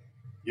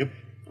 Yep.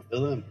 I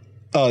feel them.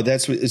 Oh,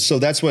 that's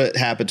what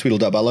happened,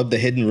 Tweedledub. I love the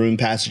hidden room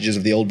passages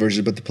of the old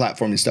version, but the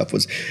platforming stuff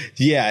was,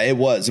 it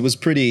was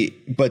pretty,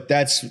 but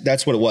that's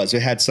what it was.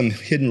 It had some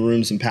hidden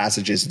rooms and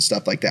passages and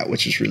stuff like that,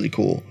 which is really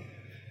cool.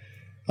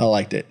 I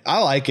liked it.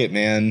 I like it,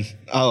 man.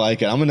 I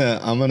like it. I'm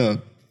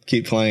gonna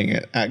keep playing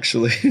it,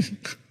 actually.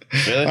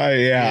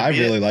 Really? I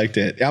really liked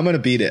it. I'm gonna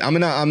beat it. I'm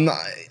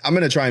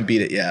gonna try and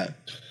beat it. Yeah.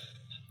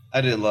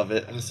 I didn't love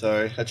it. I'm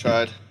sorry. I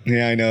tried.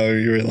 Yeah, I know.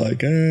 You were like,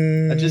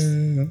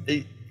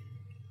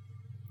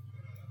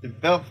 It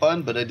felt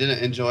fun, but I didn't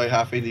enjoy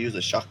having to use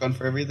a shotgun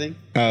for everything.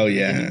 Oh,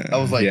 yeah. I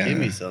was like, give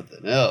me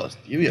something else.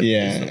 Give me a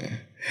pistol.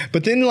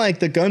 But then like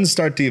the guns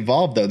start to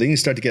evolve though. Then you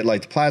start to get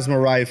like the plasma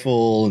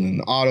rifle and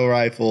an auto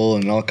rifle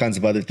and all kinds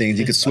of other things.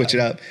 You can switch it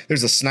up.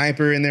 There's a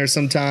sniper in there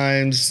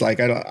sometimes. Like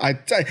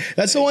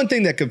that's the one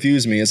thing that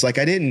confused me. It's like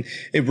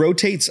it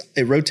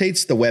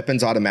rotates the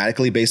weapons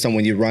automatically based on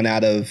when you run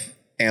out of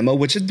ammo,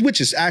 which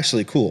is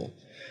actually cool.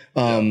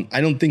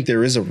 I don't think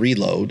there is a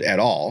reload at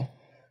all.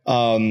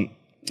 I'm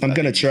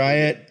gonna try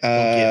it.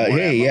 There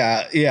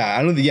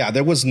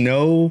was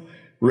no.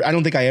 I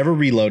don't think I ever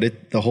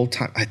reloaded the whole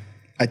time.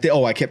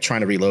 I kept trying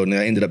to reload and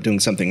I ended up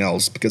doing something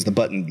else because the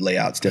button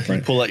layout's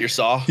different. You pull out your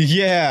saw.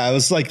 Yeah, I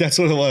was like, that's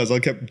what it was. I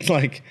kept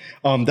like,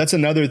 that's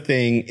another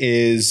thing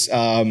is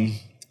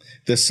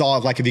the saw.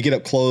 Like if you get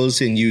up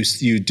close and you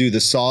do the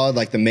saw,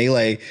 like the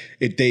melee,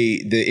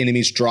 the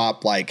enemies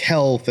drop like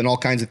health and all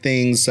kinds of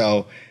things.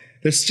 So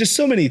there's just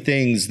so many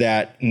things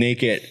that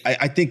make it.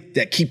 I think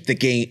that keeps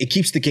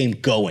the game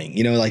going.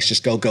 You know, like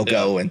just go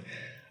and.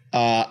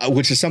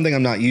 Which is something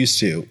I'm not used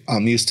to.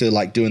 I'm used to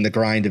like doing the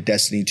grind of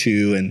Destiny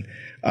 2 and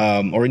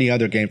or any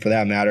other game for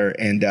that matter.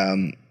 And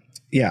I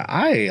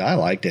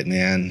liked it,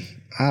 man.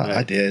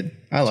 I did.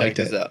 I liked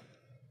it. Check this out.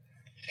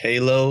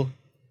 Halo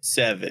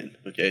 7.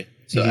 Okay,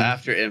 so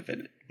after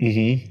Infinite,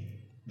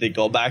 they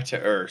go back to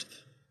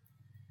Earth,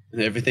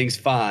 and everything's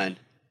fine,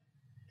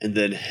 and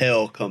then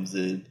hell comes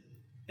in,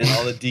 and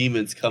all the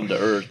demons come to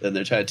Earth, and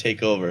they're trying to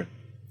take over.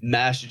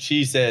 Master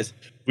Chief says,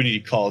 "We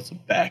need to call some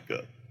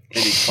backup."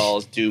 And he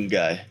calls Doom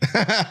Guy.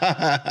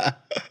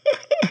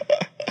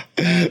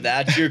 And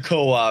that's your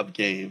co-op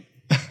game.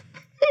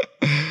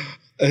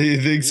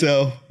 You think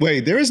so?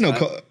 Wait, there is no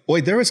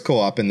there is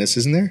co-op in this,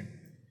 isn't there?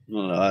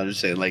 No, I'm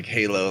just saying like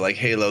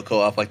Halo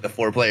co-op, like the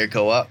 4-player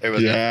co-op.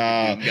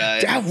 Yeah,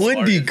 that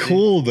would be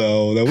cool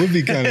though. That would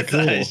be kind of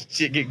cool.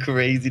 Shit get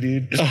crazy,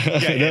 dude.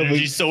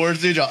 Energy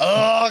swords, dude.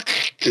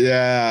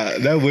 Yeah,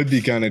 that would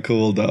be kind of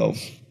cool though.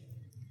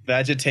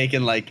 Imagine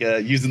taking like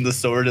using the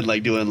sword and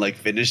like doing like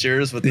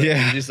finishers with the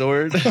energy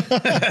sword.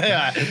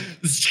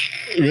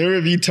 Remember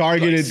if you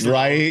targeted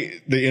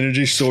the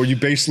energy sword, you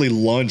basically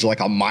lunged like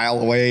a mile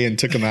away and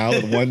took him out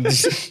with one.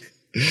 With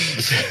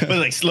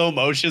like slow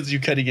motions, you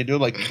cutting into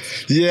him like.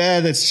 Yeah,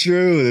 that's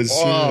true. That's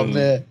true.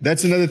 Man.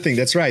 That's another thing.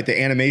 That's right. The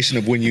animation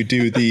of when you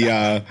do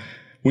the.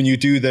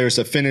 There's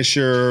a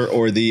finisher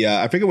or the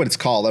I forget what it's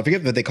called. I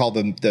forget what they call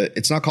them.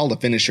 It's not called a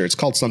finisher. It's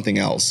called something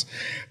else.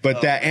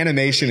 But that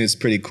animation is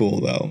pretty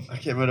cool though. I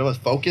can't remember what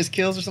focus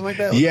kills or something like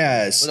that.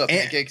 Yes. What up,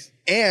 pancakes?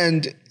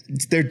 And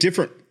they're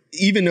different.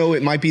 Even though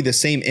it might be the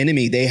same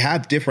enemy, they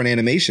have different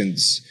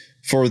animations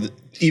for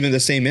even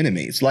the same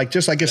enemies. Like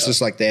just like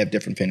they have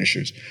different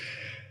finishers.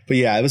 But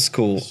yeah, it was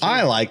cool. Sure.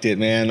 I liked it,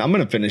 man. I'm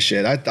gonna finish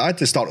it. I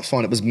just thought it was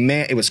fun.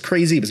 It was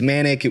crazy. It was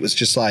manic. It was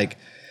just like.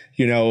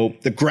 You know,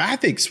 the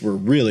graphics were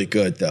really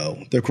good,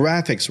 though. The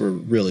graphics were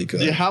really good.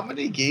 Dude, how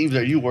many games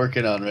are you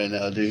working on right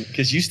now, dude?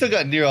 Because you still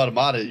got Nier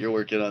Automata you're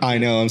working on. I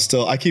know.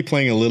 I keep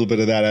playing a little bit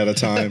of that at a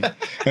time.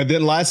 And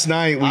then last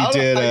night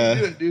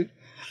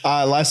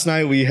last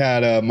night we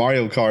had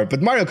Mario Kart.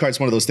 But Mario Kart's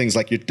one of those things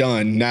like you're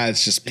done. Now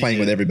it's just playing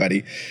with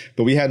everybody.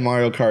 But we had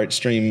Mario Kart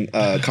stream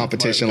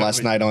competition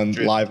last night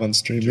live on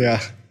stream.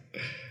 Yeah.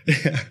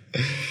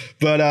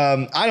 But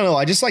I don't know.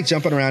 I just like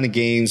jumping around in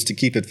games to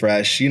keep it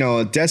fresh. You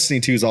know, Destiny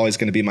 2 is always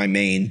going to be my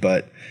main,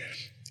 but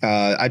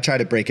I try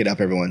to break it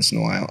up every once in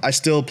a while. I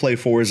still play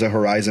Forza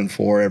Horizon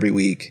 4 every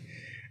week,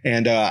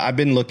 and I've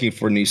been looking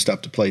for new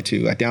stuff to play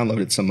too. I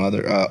downloaded some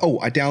other.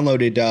 I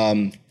downloaded.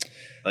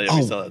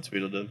 We saw that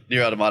tweet of them.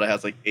 Nier Automata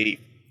has like eight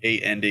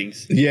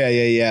endings.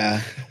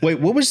 Yeah.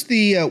 Wait, what was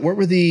the? What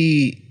were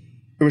the?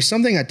 There was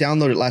something I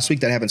downloaded last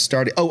week that I haven't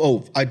started.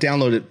 I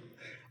downloaded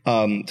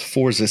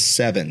Forza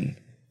 7.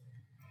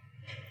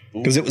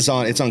 Because it's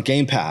on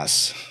Game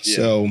Pass,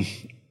 so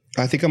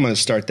I think I'm going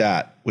to start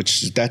that.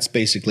 That's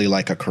basically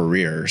like a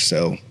career.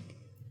 So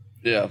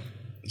yeah,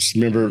 just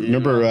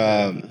remember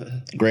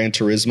Gran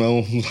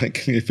Turismo.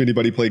 Like if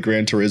anybody played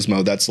Gran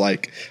Turismo, that's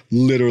like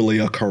literally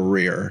a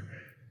career.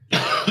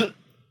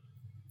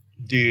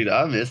 Dude,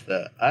 I missed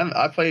that.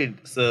 I played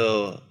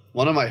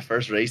one of my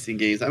first racing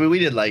games. I mean, we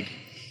did like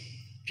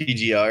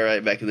PGR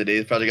right back in the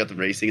day. Probably got the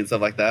racing and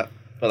stuff like that.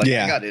 But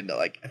I got into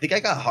I think I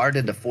got hard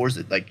into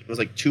Forza. Like it was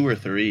like 2 or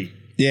 3.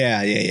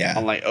 Yeah.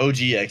 On like OG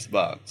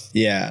Xbox.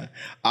 Yeah,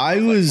 I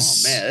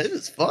was. Like, oh man, this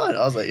is fun. I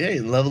was like, hey,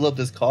 level up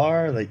this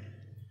car. Like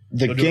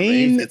the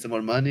game, get some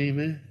more money,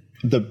 man.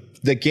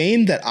 The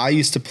game that I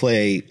used to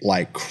play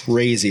like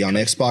crazy on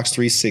Xbox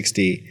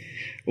 360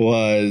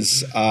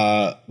 was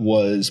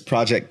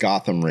Project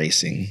Gotham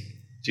Racing.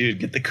 Dude,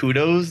 get the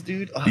kudos,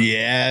 dude. Oh.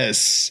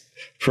 Yes.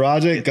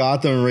 Project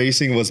Gotham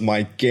Racing was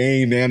my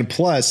game, man.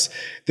 Plus,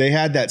 they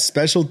had that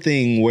special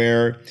thing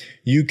where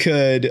you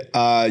could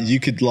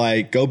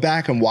like go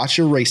back and watch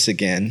your race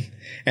again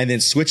and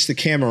then switch the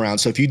camera around.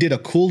 So if you did a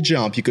cool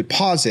jump, you could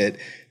pause it,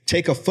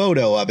 take a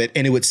photo of it,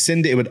 and it would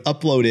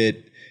upload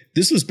it.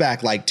 This was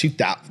back like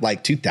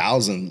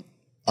 2000,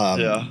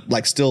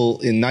 like still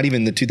in not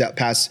even the 2000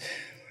 past.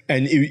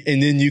 And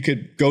then you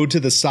could go to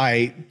the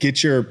site,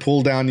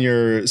 pull down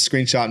your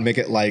screenshot and make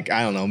it like,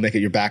 I don't know, make it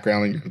your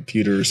background on your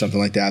computer or something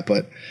like that.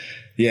 But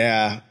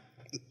yeah,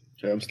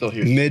 Sure, I'm still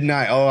here.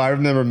 Midnight. Oh, I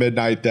remember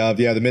Midnight Dub.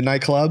 Yeah, the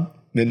Midnight Club.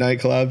 Midnight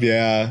Club.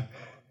 Yeah.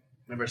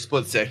 Remember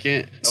Split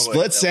Second?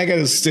 Split Second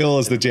is still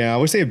is the jam. I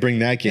wish they'd bring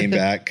that game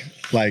back.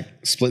 Like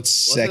Split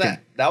Second.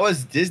 That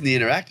was Disney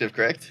Interactive,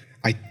 correct?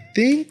 I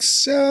think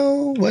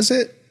so. Was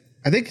it?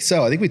 I think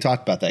so. I think we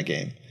talked about that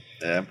game.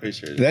 Yeah, I'm pretty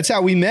sure. That's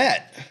how we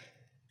met.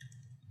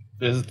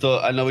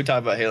 I know we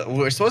talked about Halo.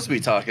 We're supposed to be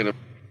talking about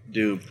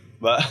Doom,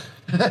 but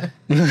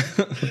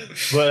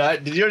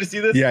did you already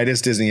see this? Yeah, it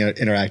is Disney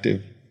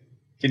Interactive.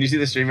 Can you see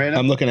the stream right now?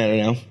 I'm looking at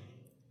it now.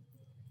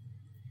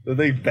 The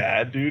thing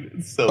bad, dude.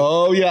 It's so.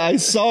 Oh yeah, I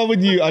saw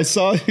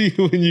you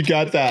when you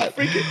got that.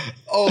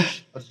 Oh,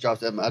 I just dropped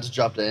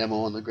the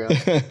ammo on the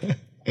ground.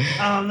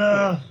 Oh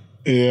no.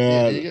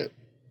 Yeah.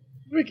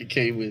 Rick it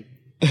came with.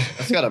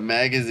 It's got a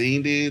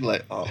magazine, dude.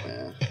 Like, oh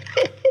man.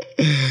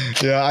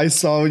 Yeah, I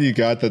saw when you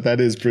got that.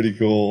 That is pretty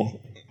cool.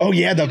 Oh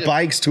yeah, the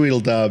bikes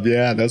Tweedledub.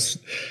 Yeah,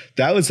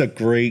 that was a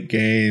great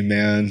game,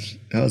 man.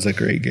 That was a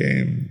great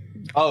game.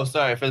 Oh,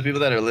 sorry for the people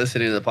that are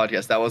listening to the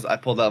podcast. I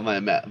pulled out my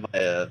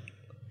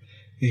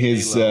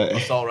his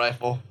assault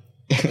rifle.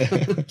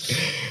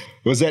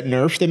 Was that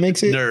Nerf that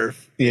makes it? Nerf.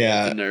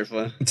 Yeah, it's a Nerf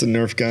one. It's a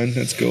Nerf gun.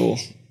 That's cool.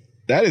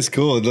 That is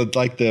cool.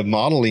 Like the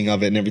modeling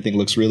of it and everything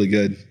looks really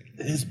good.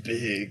 It's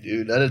big,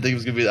 dude. I didn't think it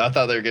was gonna be. I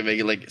thought they were gonna make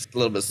it like a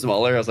little bit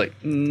smaller. I was like,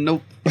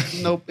 nope.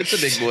 It's a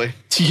big boy.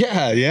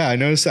 Yeah. I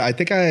noticed that. I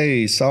think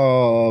I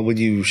saw when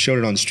you showed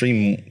it on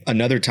stream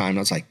another time.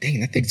 I was like,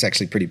 dang, that thing's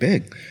actually pretty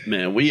big.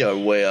 Man, we are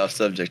way off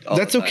subject.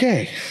 That's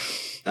okay.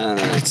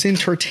 It's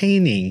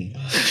entertaining.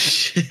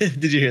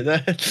 Did you hear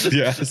that?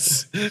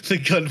 Yes. The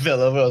gun fell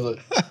over. I was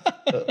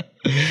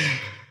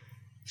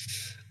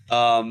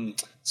like,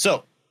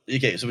 So we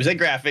said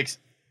graphics.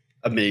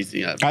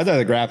 Amazing. I thought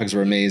the graphics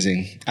were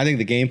amazing. I think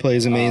the gameplay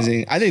is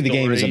amazing. I think the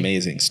game is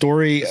amazing.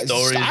 Story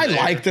I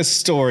like the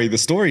story. The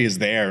story is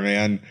there,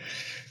 man.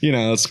 You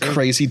know, it's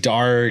crazy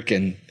dark,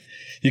 and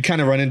you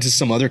kind of run into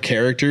some other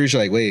characters.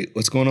 You're like, wait,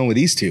 what's going on with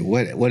these two?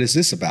 What is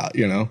this about?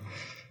 You know,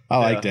 I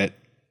liked it.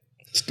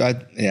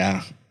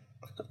 Yeah.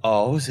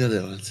 Oh, what was the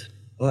other ones?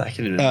 Well, I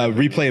can't even remember.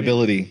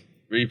 Replayability.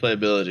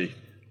 It's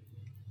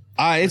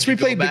It's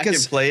replayed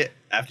because and play it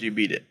after you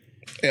beat it.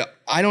 Yeah,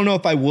 I don't know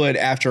if I would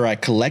after I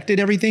collected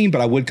everything,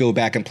 but I would go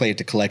back and play it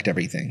to collect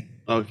everything.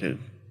 Okay.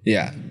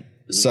 Yeah.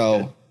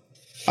 So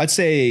I'd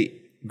say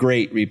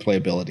great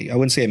replayability. I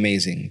wouldn't say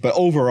amazing, but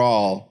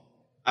overall,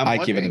 I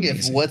give it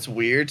amazing. If what's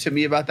weird to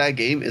me about that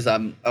game is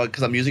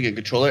because I'm using a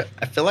controller,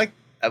 I feel like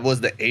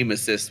the aim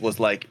assist was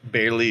like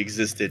barely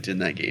existed in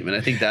that game, and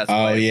I think that's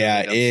why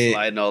I'm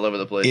sliding all over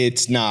the place.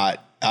 It's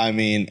not. I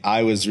mean,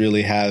 I was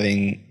really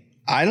having.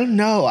 I don't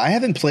know. I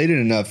haven't played it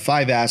enough.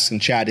 Five asks in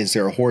chat, is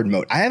there a horde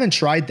mode? I haven't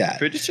tried that.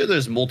 Pretty sure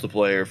there's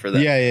multiplayer for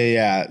that.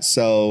 Yeah.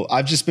 So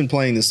I've just been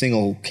playing the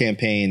single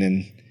campaign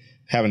and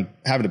having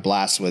a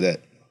blast with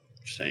it.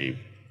 Same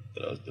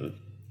that I was doing.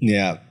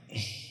 Yeah.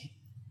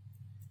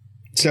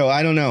 So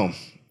I don't know.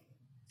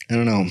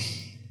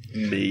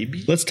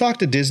 Maybe. Let's talk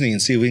to Disney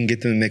and see if we can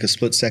get them to make a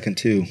Split Second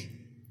 2.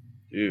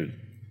 Dude,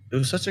 it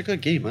was such a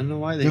good game. I don't know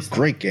why they. It's a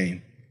great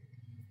game.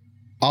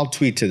 I'll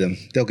tweet to them.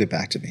 They'll get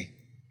back to me.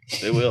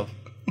 They will.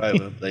 I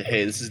will. Like,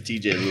 hey, this is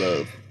DJ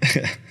Love.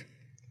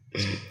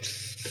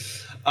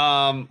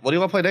 What do you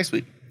want to play next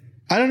week?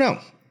 I don't know.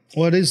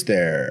 What is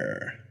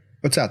there?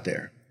 What's out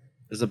there?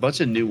 There's a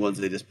bunch of new ones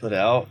they just put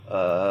out.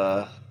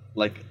 I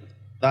want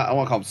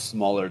to call them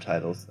smaller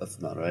titles. That's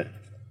not right.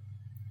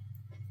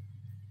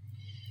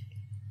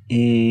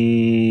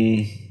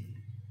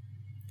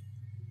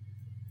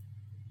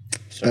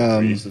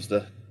 Some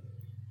stuff.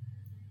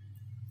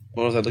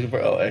 What was I looking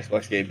for? Oh,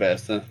 Xbox Game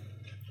Pass.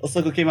 Let's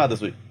look what came out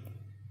this week.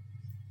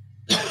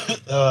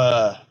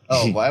 Why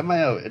am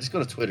I out? I just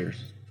go to Twitter.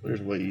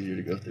 Twitter's way easier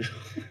to go through.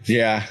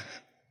 Yeah.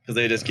 Because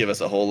they just give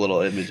us a whole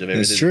little image of everything.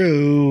 It's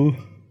true.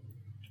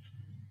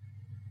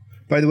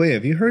 By the way,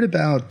 have you heard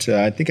about,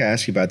 I think I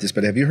asked you about this,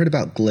 but have you heard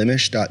about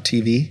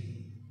Glimish.tv?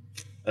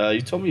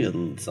 You told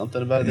me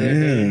something about it the other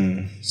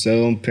day.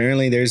 So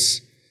apparently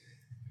there's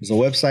a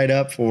website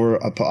up for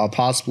a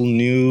possible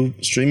new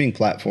streaming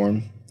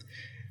platform.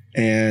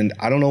 And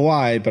I don't know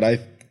why, but I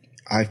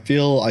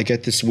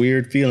get this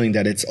weird feeling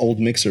that it's old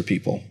Mixer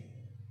people.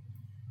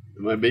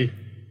 It might be.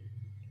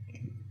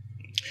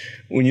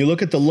 When you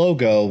look at the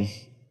logo,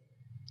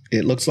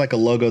 it looks like a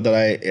logo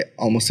that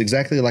almost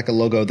exactly like a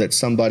logo that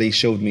somebody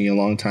showed me a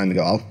long time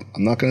ago.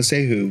 I'm not going to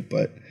say who,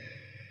 but.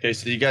 Okay,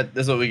 so this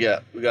is what we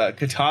got. We got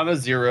Katana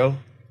Zero,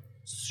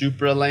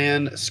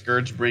 Supraland,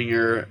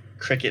 Scourgebringer,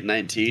 Cricket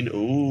 19.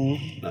 Ooh,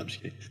 no, I'm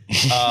just kidding.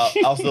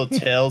 Also,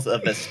 Tales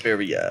of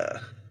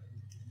Vesperia.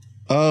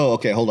 Oh,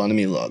 okay. Hold on. Let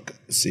me look.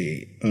 Let's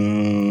see.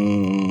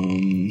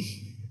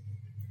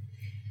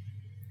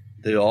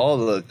 They all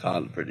look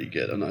kind of pretty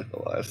good. I'm not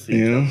gonna lie. I've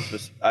seen.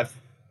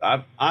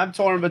 I'm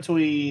torn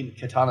between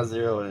Katana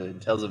Zero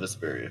and Tales of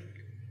Vesperia.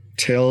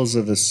 Tales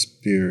of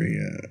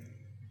Vesperia.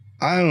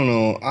 I don't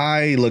know.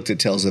 I looked at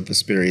Tales of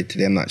Vesperia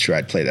today. I'm not sure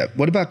I'd play that.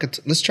 What about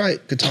let's try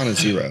Katana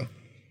Zero.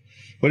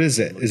 What is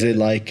it? Is it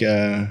like?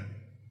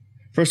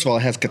 First of all,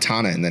 it has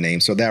katana in the name,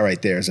 so that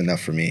right there is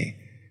enough for me.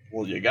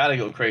 Well, you gotta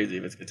go crazy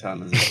if it's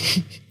Katana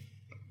Zero.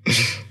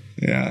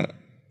 Yeah.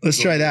 Let's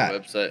try that.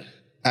 Website.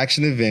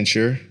 Action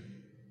adventure.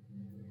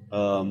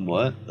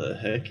 What the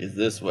heck is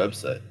this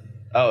website?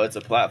 Oh, it's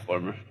a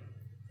platformer.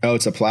 Oh,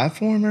 it's a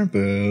platformer?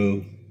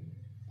 Boo.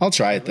 I'll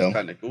try it, though.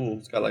 Kind of cool.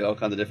 It's got like all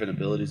kinds of different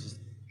abilities.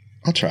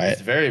 I'll try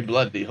It's it. very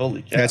bloody.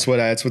 Holy cow. That's what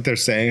they're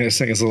saying. They're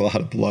saying there's a lot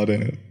of blood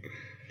in it.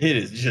 It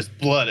is just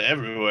blood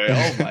everywhere.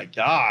 Oh my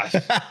gosh.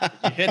 You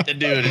hit the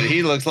dude and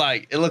it looked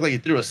like you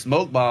threw a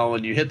smoke bomb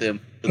when you hit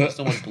them. There's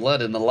so much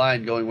blood in the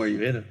line going where you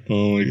hit him.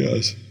 Oh my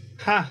gosh.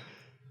 Huh.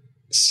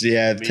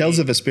 Yeah, Tales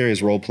of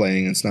Vesperia's role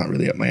playing. It's not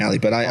really up my alley,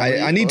 but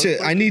I need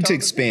to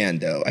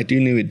expand though. I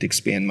do need to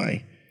expand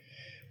my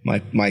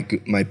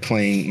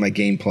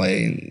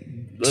gameplay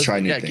and try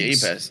new things. Game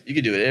Pass. You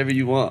can do whatever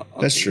you want.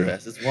 That's Game true.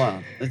 Pass. It's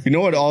wild. You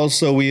know what?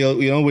 Also, we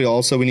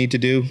need to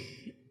do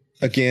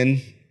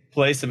again.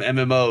 Play some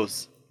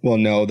MMOs. Well,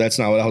 no, that's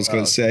not what I was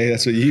going to say.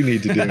 That's what you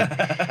need to do.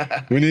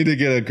 We need to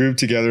get a group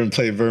together and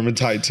play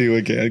Vermintide 2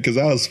 again because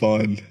that was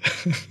fun.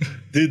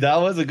 Dude, that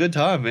was a good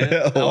time, man. It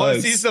I want to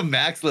was. see some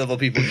max level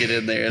people get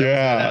in there.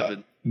 Yeah,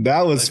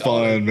 that was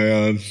fun,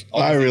 man.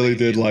 I really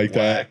did like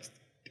that.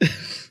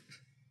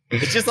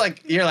 It's just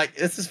like, you're like,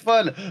 this is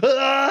fun.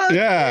 Ah,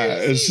 Yeah,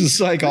 it's just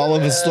like all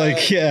of us,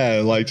 like,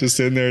 yeah, like just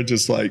in there,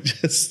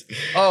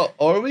 Oh,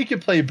 or we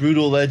could play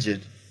Brutal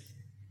Legend.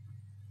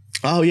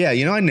 Oh, yeah,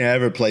 I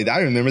never played that.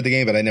 I remember the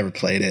game, but I never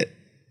played it.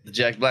 The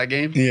Jack Black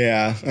game?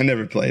 Yeah, I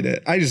never played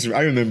it. I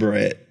remember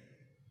it.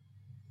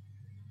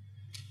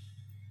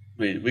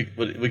 I mean, we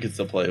could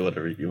still play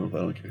whatever you want, but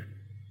I don't care.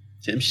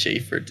 Tim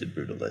Schafer did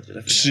Brutal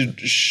Legend.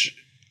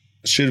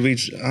 Should we,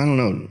 I don't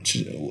know,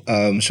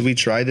 should we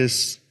try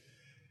this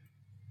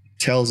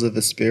Tales of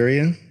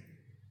Vesperia?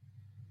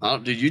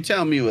 Dude, you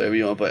tell me whatever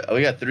you want to play. Oh,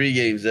 we got 3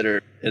 games that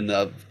are in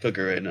the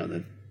cooker right now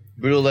then.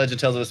 Brutal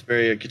Legend, Tales of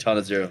Vesperia,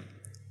 Katana Zero.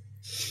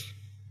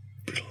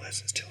 Brutal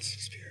Legends, Tales of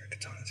Vesperia,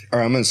 Katana Zero. All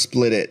right, I'm going to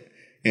split it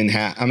in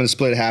half. I'm going to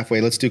split it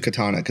halfway. Let's do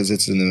Katana because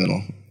it's in the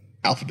middle,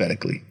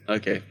 alphabetically.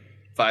 Okay.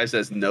 5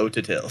 says no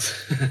to Tales.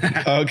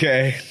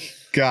 Okay,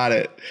 got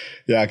it.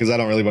 Yeah, because I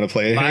don't really want to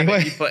play it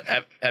anyway.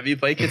 Have you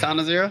played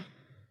Katana Zero?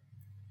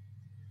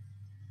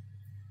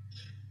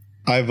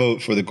 I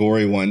vote for the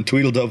gory one.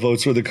 Tweedledum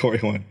votes for the gory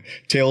one.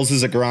 Tails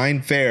is a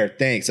grind. Fair.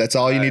 Thanks. That's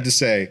all you need to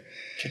say.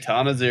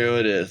 Katana Zero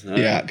it is. All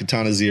Yeah, right.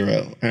 Katana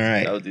Zero. All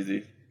right. That was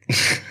easy.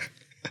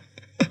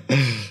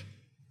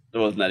 It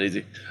wasn't that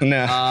easy.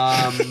 No.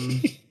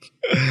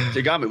 So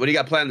you got me. What do you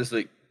got planned this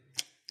week?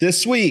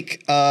 This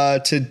week,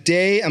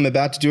 today I'm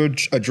about to do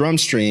a drum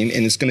stream,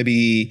 and it's going to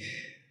be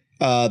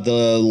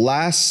the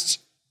last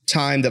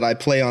time that I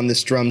play on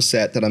this drum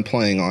set that I'm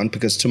playing on,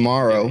 because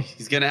tomorrow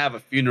He's going to have a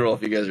funeral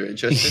if you guys are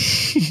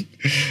interested.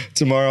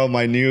 tomorrow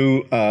my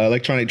new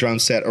electronic drum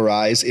set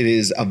arrives. It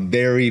is a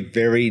very,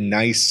 very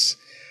nice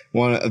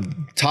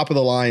one, top of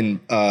the line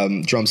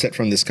drum set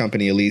from this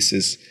company,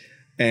 Elise's.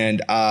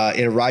 And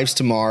it arrives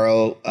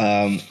tomorrow.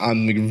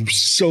 I'm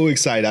so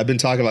excited. I've been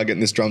talking about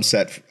getting this drum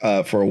set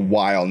for a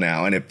while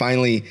now, and it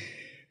finally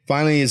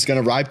is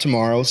going to arrive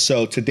tomorrow.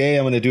 So today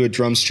I'm going to do a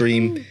drum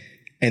stream,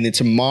 and then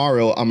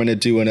tomorrow I'm going to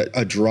do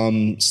a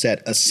drum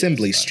set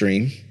assembly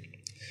stream.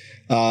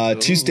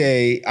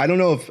 Tuesday, I don't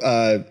know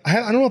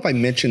if I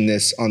mentioned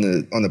this on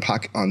the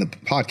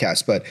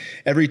podcast, but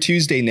every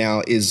Tuesday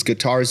now is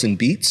Guitars and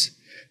Beats.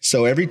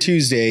 So every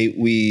Tuesday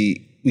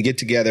we get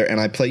together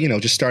and I play,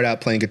 just start out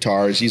playing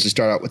guitars, usually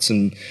start out with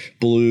some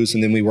blues,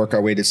 and then we work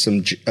our way to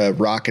some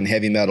rock and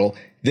heavy metal.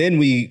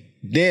 It's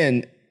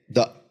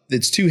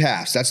 2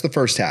 halves. That's the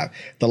first half.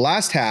 The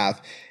last half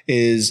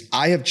is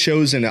I have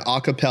chosen an a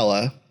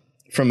cappella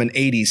from an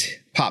 80s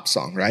pop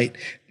song, right?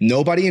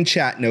 Nobody in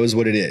chat knows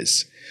what it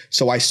is.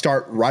 So I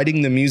start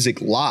writing the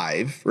music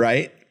live,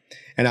 right?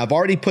 And I've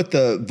already put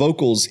the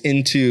vocals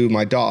into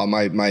my DAW,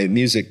 my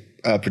music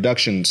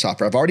production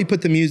software. I've already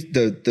put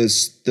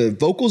the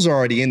vocals are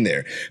already in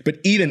there, but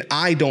even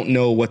I don't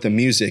know what the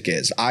music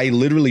is. I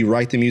literally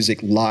write the music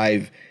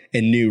live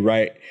and new,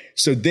 right?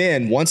 So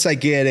then once I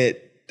get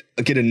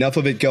enough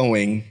of it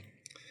going,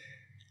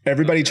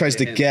 everybody tries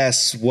to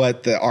guess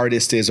what the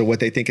artist is or what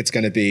they think it's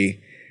going to be.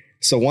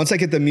 So once I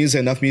get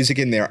enough music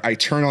in there, I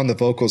turn on the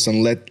vocals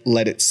and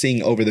let it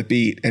sing over the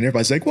beat, and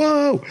everybody's like,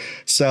 "Whoa!"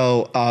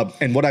 So,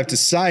 and what I've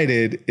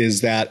decided is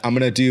that I'm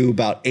gonna do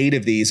about 8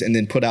 of these, and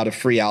then put out a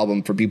free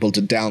album for people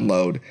to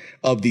download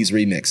of these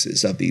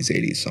remixes of these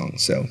 80s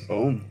songs. So,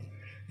 Boom.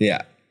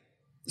 Yeah.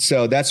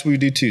 So that's what we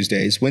do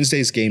Tuesdays.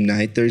 Wednesday's game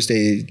night.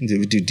 Thursday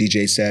we do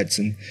DJ sets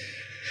and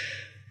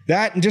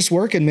that, and just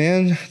working,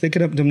 man.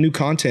 Thinking up some new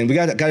content. We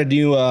got to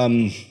do.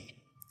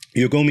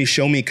 Yogomi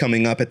Show Me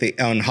coming up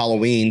on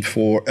Halloween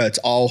for it's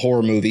all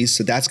horror movies,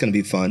 so that's going to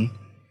be fun.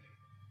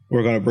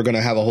 We're gonna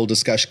have a whole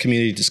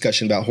community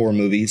discussion about horror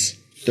movies,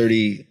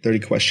 30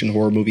 question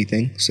horror movie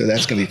thing. So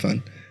that's going to be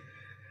fun.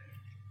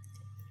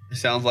 It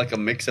sounds like a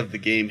mix of the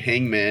game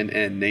Hangman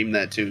and Name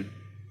That Tune.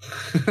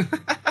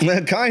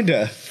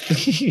 kinda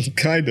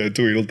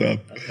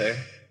Tweedledum. Okay.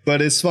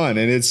 But it's fun,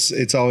 and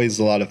it's always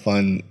a lot of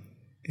fun.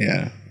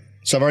 Yeah.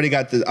 So I've already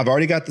got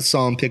the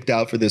song picked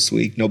out for this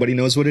week. Nobody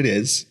knows what it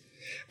is.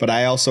 but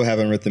I also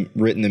haven't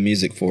written the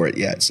music for it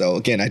yet. So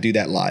again, I do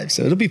that live,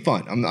 so it'll be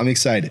fun. I'm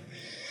excited.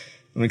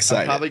 I'm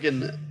excited. I'm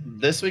probably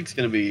this week's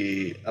gonna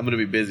be. I'm gonna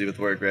be busy with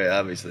work, right?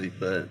 Obviously,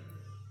 but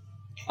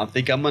I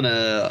think I'm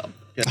gonna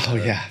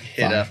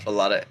hit up a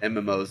lot of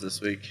MMOs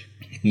this week.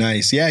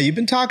 Nice. Yeah, you've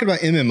been talking about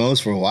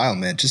MMOs for a while,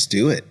 man. Just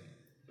do it.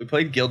 We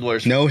played Guild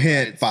Wars. No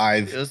hint.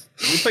 5.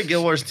 We played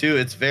Guild Wars 2.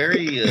 It's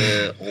very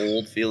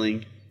old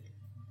feeling.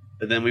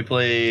 And then we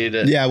played.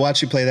 Yeah, I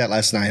watched you play that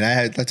last night.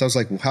 I was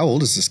like, how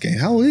old is this game?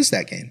 How old is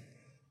that game?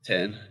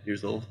 10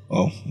 years old.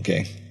 Oh,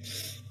 okay.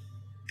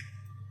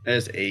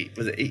 It's 8.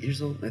 Was it 8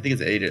 years old? I think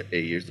it's 8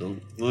 years old.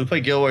 When we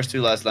played Guild Wars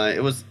 2 last night,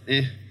 it was.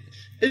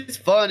 It's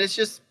fun. It's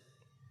just.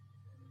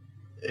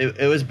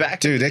 It was back.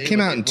 Dude, that came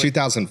out in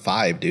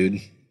 2005,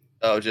 dude.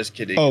 Oh, just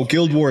kidding. Oh,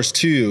 Guild Wars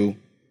 2.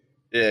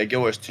 Yeah,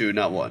 Guild Wars 2,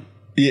 not 1.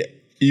 Yeah,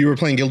 you were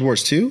playing Guild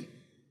Wars 2?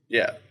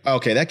 Yeah.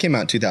 Okay, that came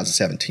out in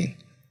 2017.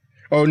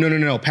 Oh,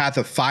 no. Path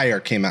of Fire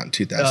came out in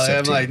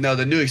 2017. I'm like, no,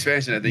 the new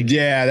expansion, I think.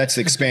 Yeah, that's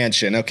the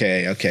expansion.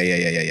 Okay.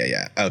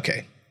 Yeah.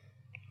 Okay.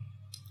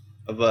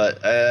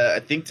 But I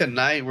think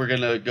tonight we're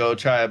going to go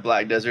try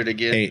Black Desert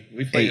again.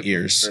 We played 8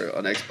 years.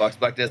 On Xbox,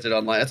 Black Desert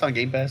Online. That's on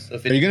Game Pass. So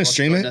are you going to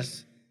stream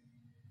it?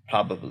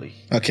 Probably.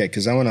 Okay,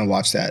 because I want to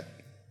watch that.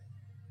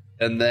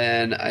 And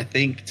then I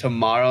think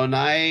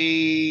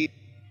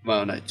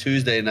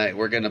Tuesday night,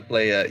 we're going to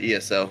play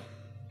ESO.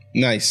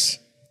 Nice.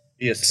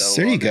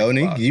 ESO. There you go,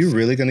 Nick. You're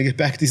really going to get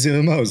back these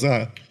MMOs,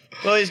 huh?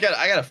 Well, I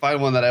got to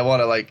find one that I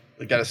want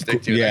to got to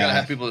stick to. Yeah. I got to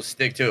have people to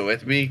stick to it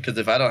with me, because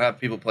if I don't have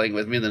people playing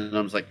with me, then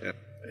I'm just like,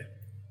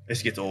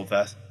 this gets old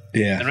fast.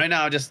 Yeah. And right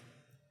now,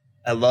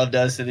 I love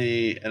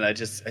Destiny, and I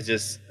just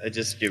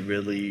get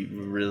really,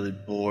 really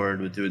bored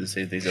with doing the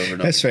same things over and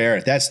over. That's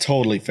fair. That's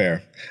totally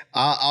fair.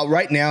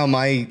 Right now,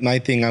 my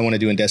thing I want to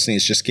do in Destiny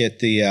is just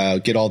get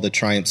all the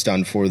triumphs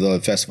done for the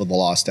Festival of the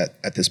Lost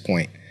at this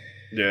point.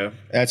 Yeah,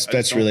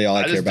 that's really all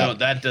I care about.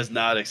 That does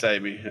not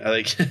excite me.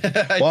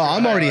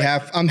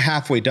 I'm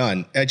halfway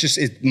done.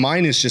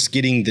 Mine is just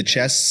getting the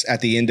chests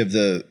at the end of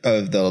the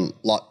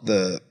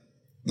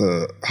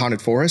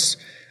Haunted Forest.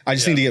 I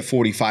just need to get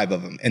 45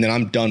 of them, and then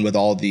I'm done with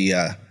all of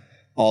the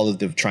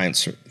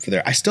triumphs for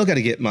there. I still got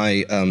to get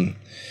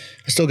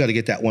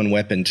that one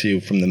weapon too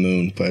from the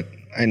moon, but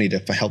I need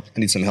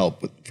some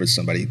help for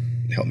somebody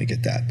to help me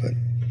get that. But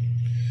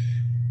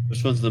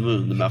which one's the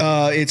moon? The map?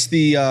 It's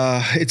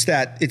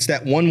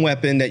that one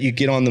weapon that you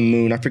get on the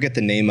moon. I forget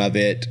the name of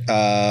it.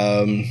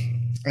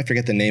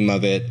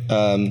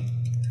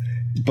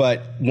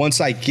 But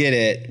once I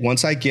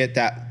get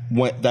that.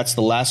 That's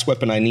the last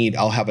weapon I need.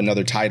 I'll have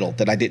another title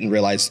that I didn't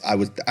realize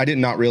I did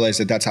not realize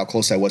that that's how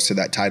close I was to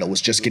that title, was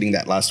just getting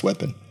that last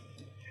weapon.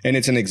 And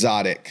it's an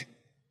exotic.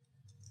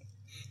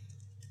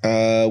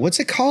 What's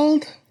it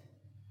called?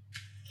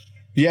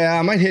 Yeah,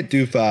 I might hit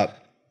Doof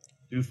up.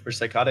 Doof for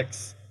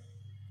Psychotics.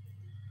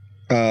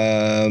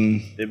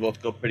 They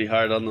both go pretty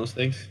hard on those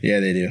things.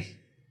 Yeah, they do.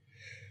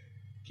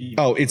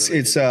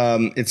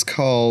 It's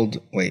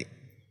called, wait.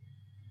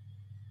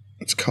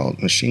 It's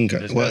called machine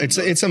gun. Well,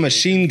 it's a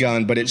machine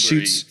gun, but it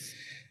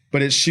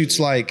shoots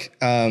like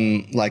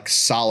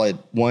solid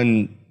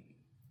one.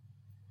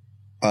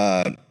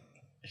 I can't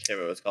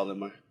remember what it's called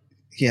anymore.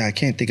 Yeah, I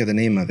can't think of the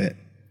name of it.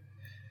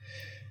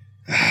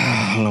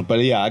 I don't know,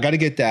 but yeah, I got to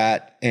get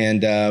that,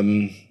 and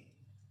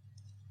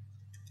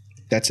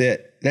that's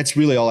it. That's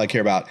really all I care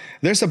about.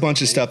 There's a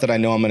bunch of stuff that I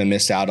know I'm going to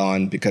miss out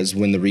on, because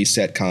when the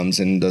reset comes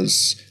and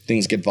those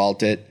things get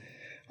vaulted,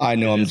 I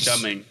know I'm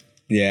coming.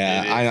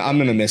 Yeah, I'm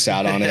gonna miss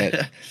out on it.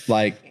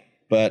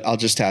 But I'll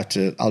just have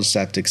to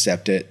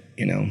accept it.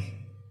 You know,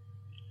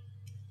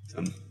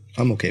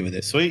 I'm okay with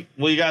it. Sweet.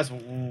 Well, you guys,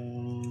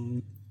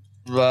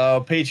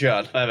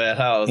 Patreon. My bad.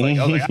 I was like,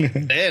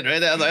 man, right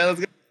there. I was like, let's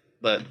go.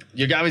 But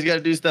you guys got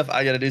to do stuff.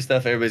 I got to do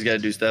stuff. Everybody's got to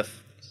do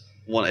stuff.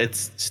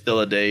 It's still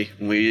a day.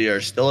 We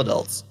are still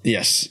adults.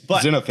 Yes,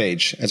 but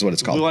Xenophage is what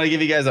it's called. We want to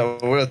give you guys a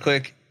real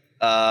quick,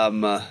 shout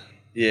out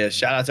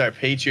to our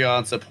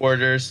Patreon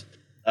supporters.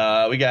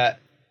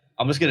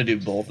 I'm just going to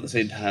do both at the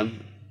same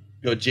time.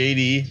 Go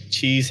JD,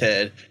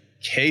 Cheesehead,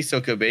 Queso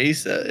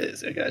Cabeza.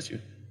 I got you.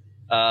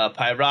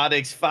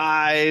 Pyrotics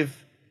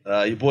 5,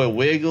 your boy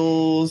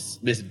Wiggles,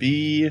 Miss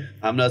B,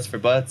 I'm Nuts for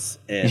Butts,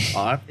 and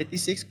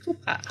R56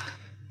 Koopa.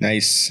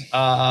 Nice.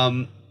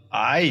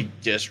 I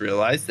just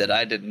realized that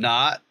I did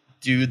not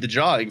do the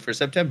drawing for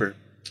September.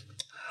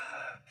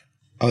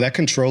 Oh, that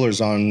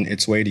controller's on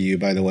its way to you,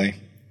 by the way.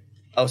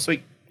 Oh,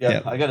 sweet.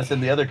 Yeah. I got to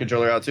send the other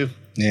controller out too.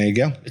 There you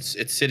go.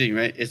 It's sitting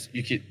right.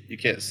 You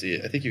can't see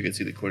it. I think you can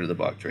see the corner of the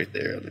box right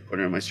there on the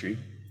corner of my screen.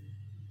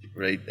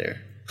 Right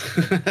there.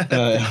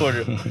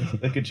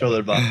 The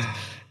controller box.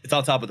 It's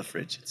on top of the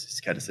fridge. It's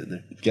just kind of sitting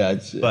there.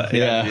 Gotcha. But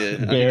barely.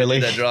 I'm gonna do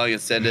that drawing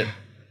and send it.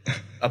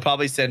 I'll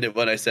probably send it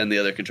when I send the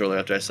other controller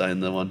after I sign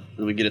the one.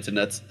 Then we get it to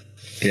Nuts.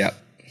 Yeah.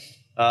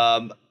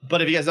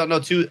 But if you guys don't know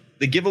too,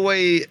 the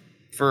giveaway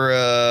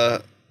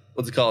for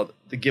what's it called?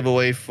 The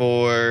giveaway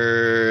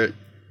for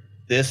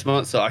this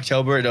month, so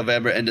October,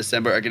 November, and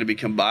December are going to be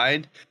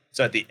combined.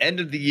 So at the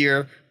end of the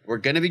year, we're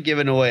going to be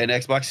giving away an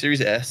Xbox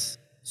Series S.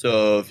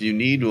 So if you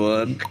need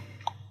one,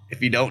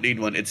 if you don't need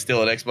one, it's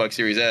still an Xbox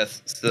Series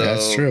S. So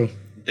That's true.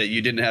 That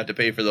you didn't have to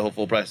pay for the whole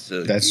full price.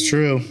 So That's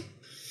true.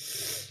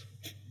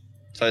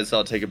 So I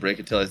decided to take a break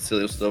until I see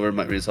what's over.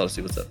 Might read this all to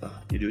see what's up.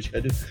 You do what you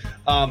gotta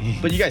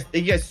do. But you guys,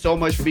 thank you guys so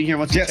much for being here.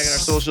 Once you check out our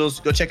socials,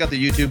 go check out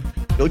the YouTube,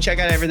 go check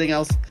out everything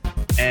else.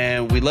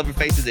 And we love your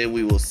faces, and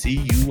we will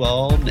see you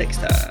all next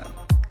time.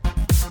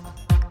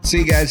 See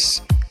you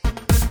guys.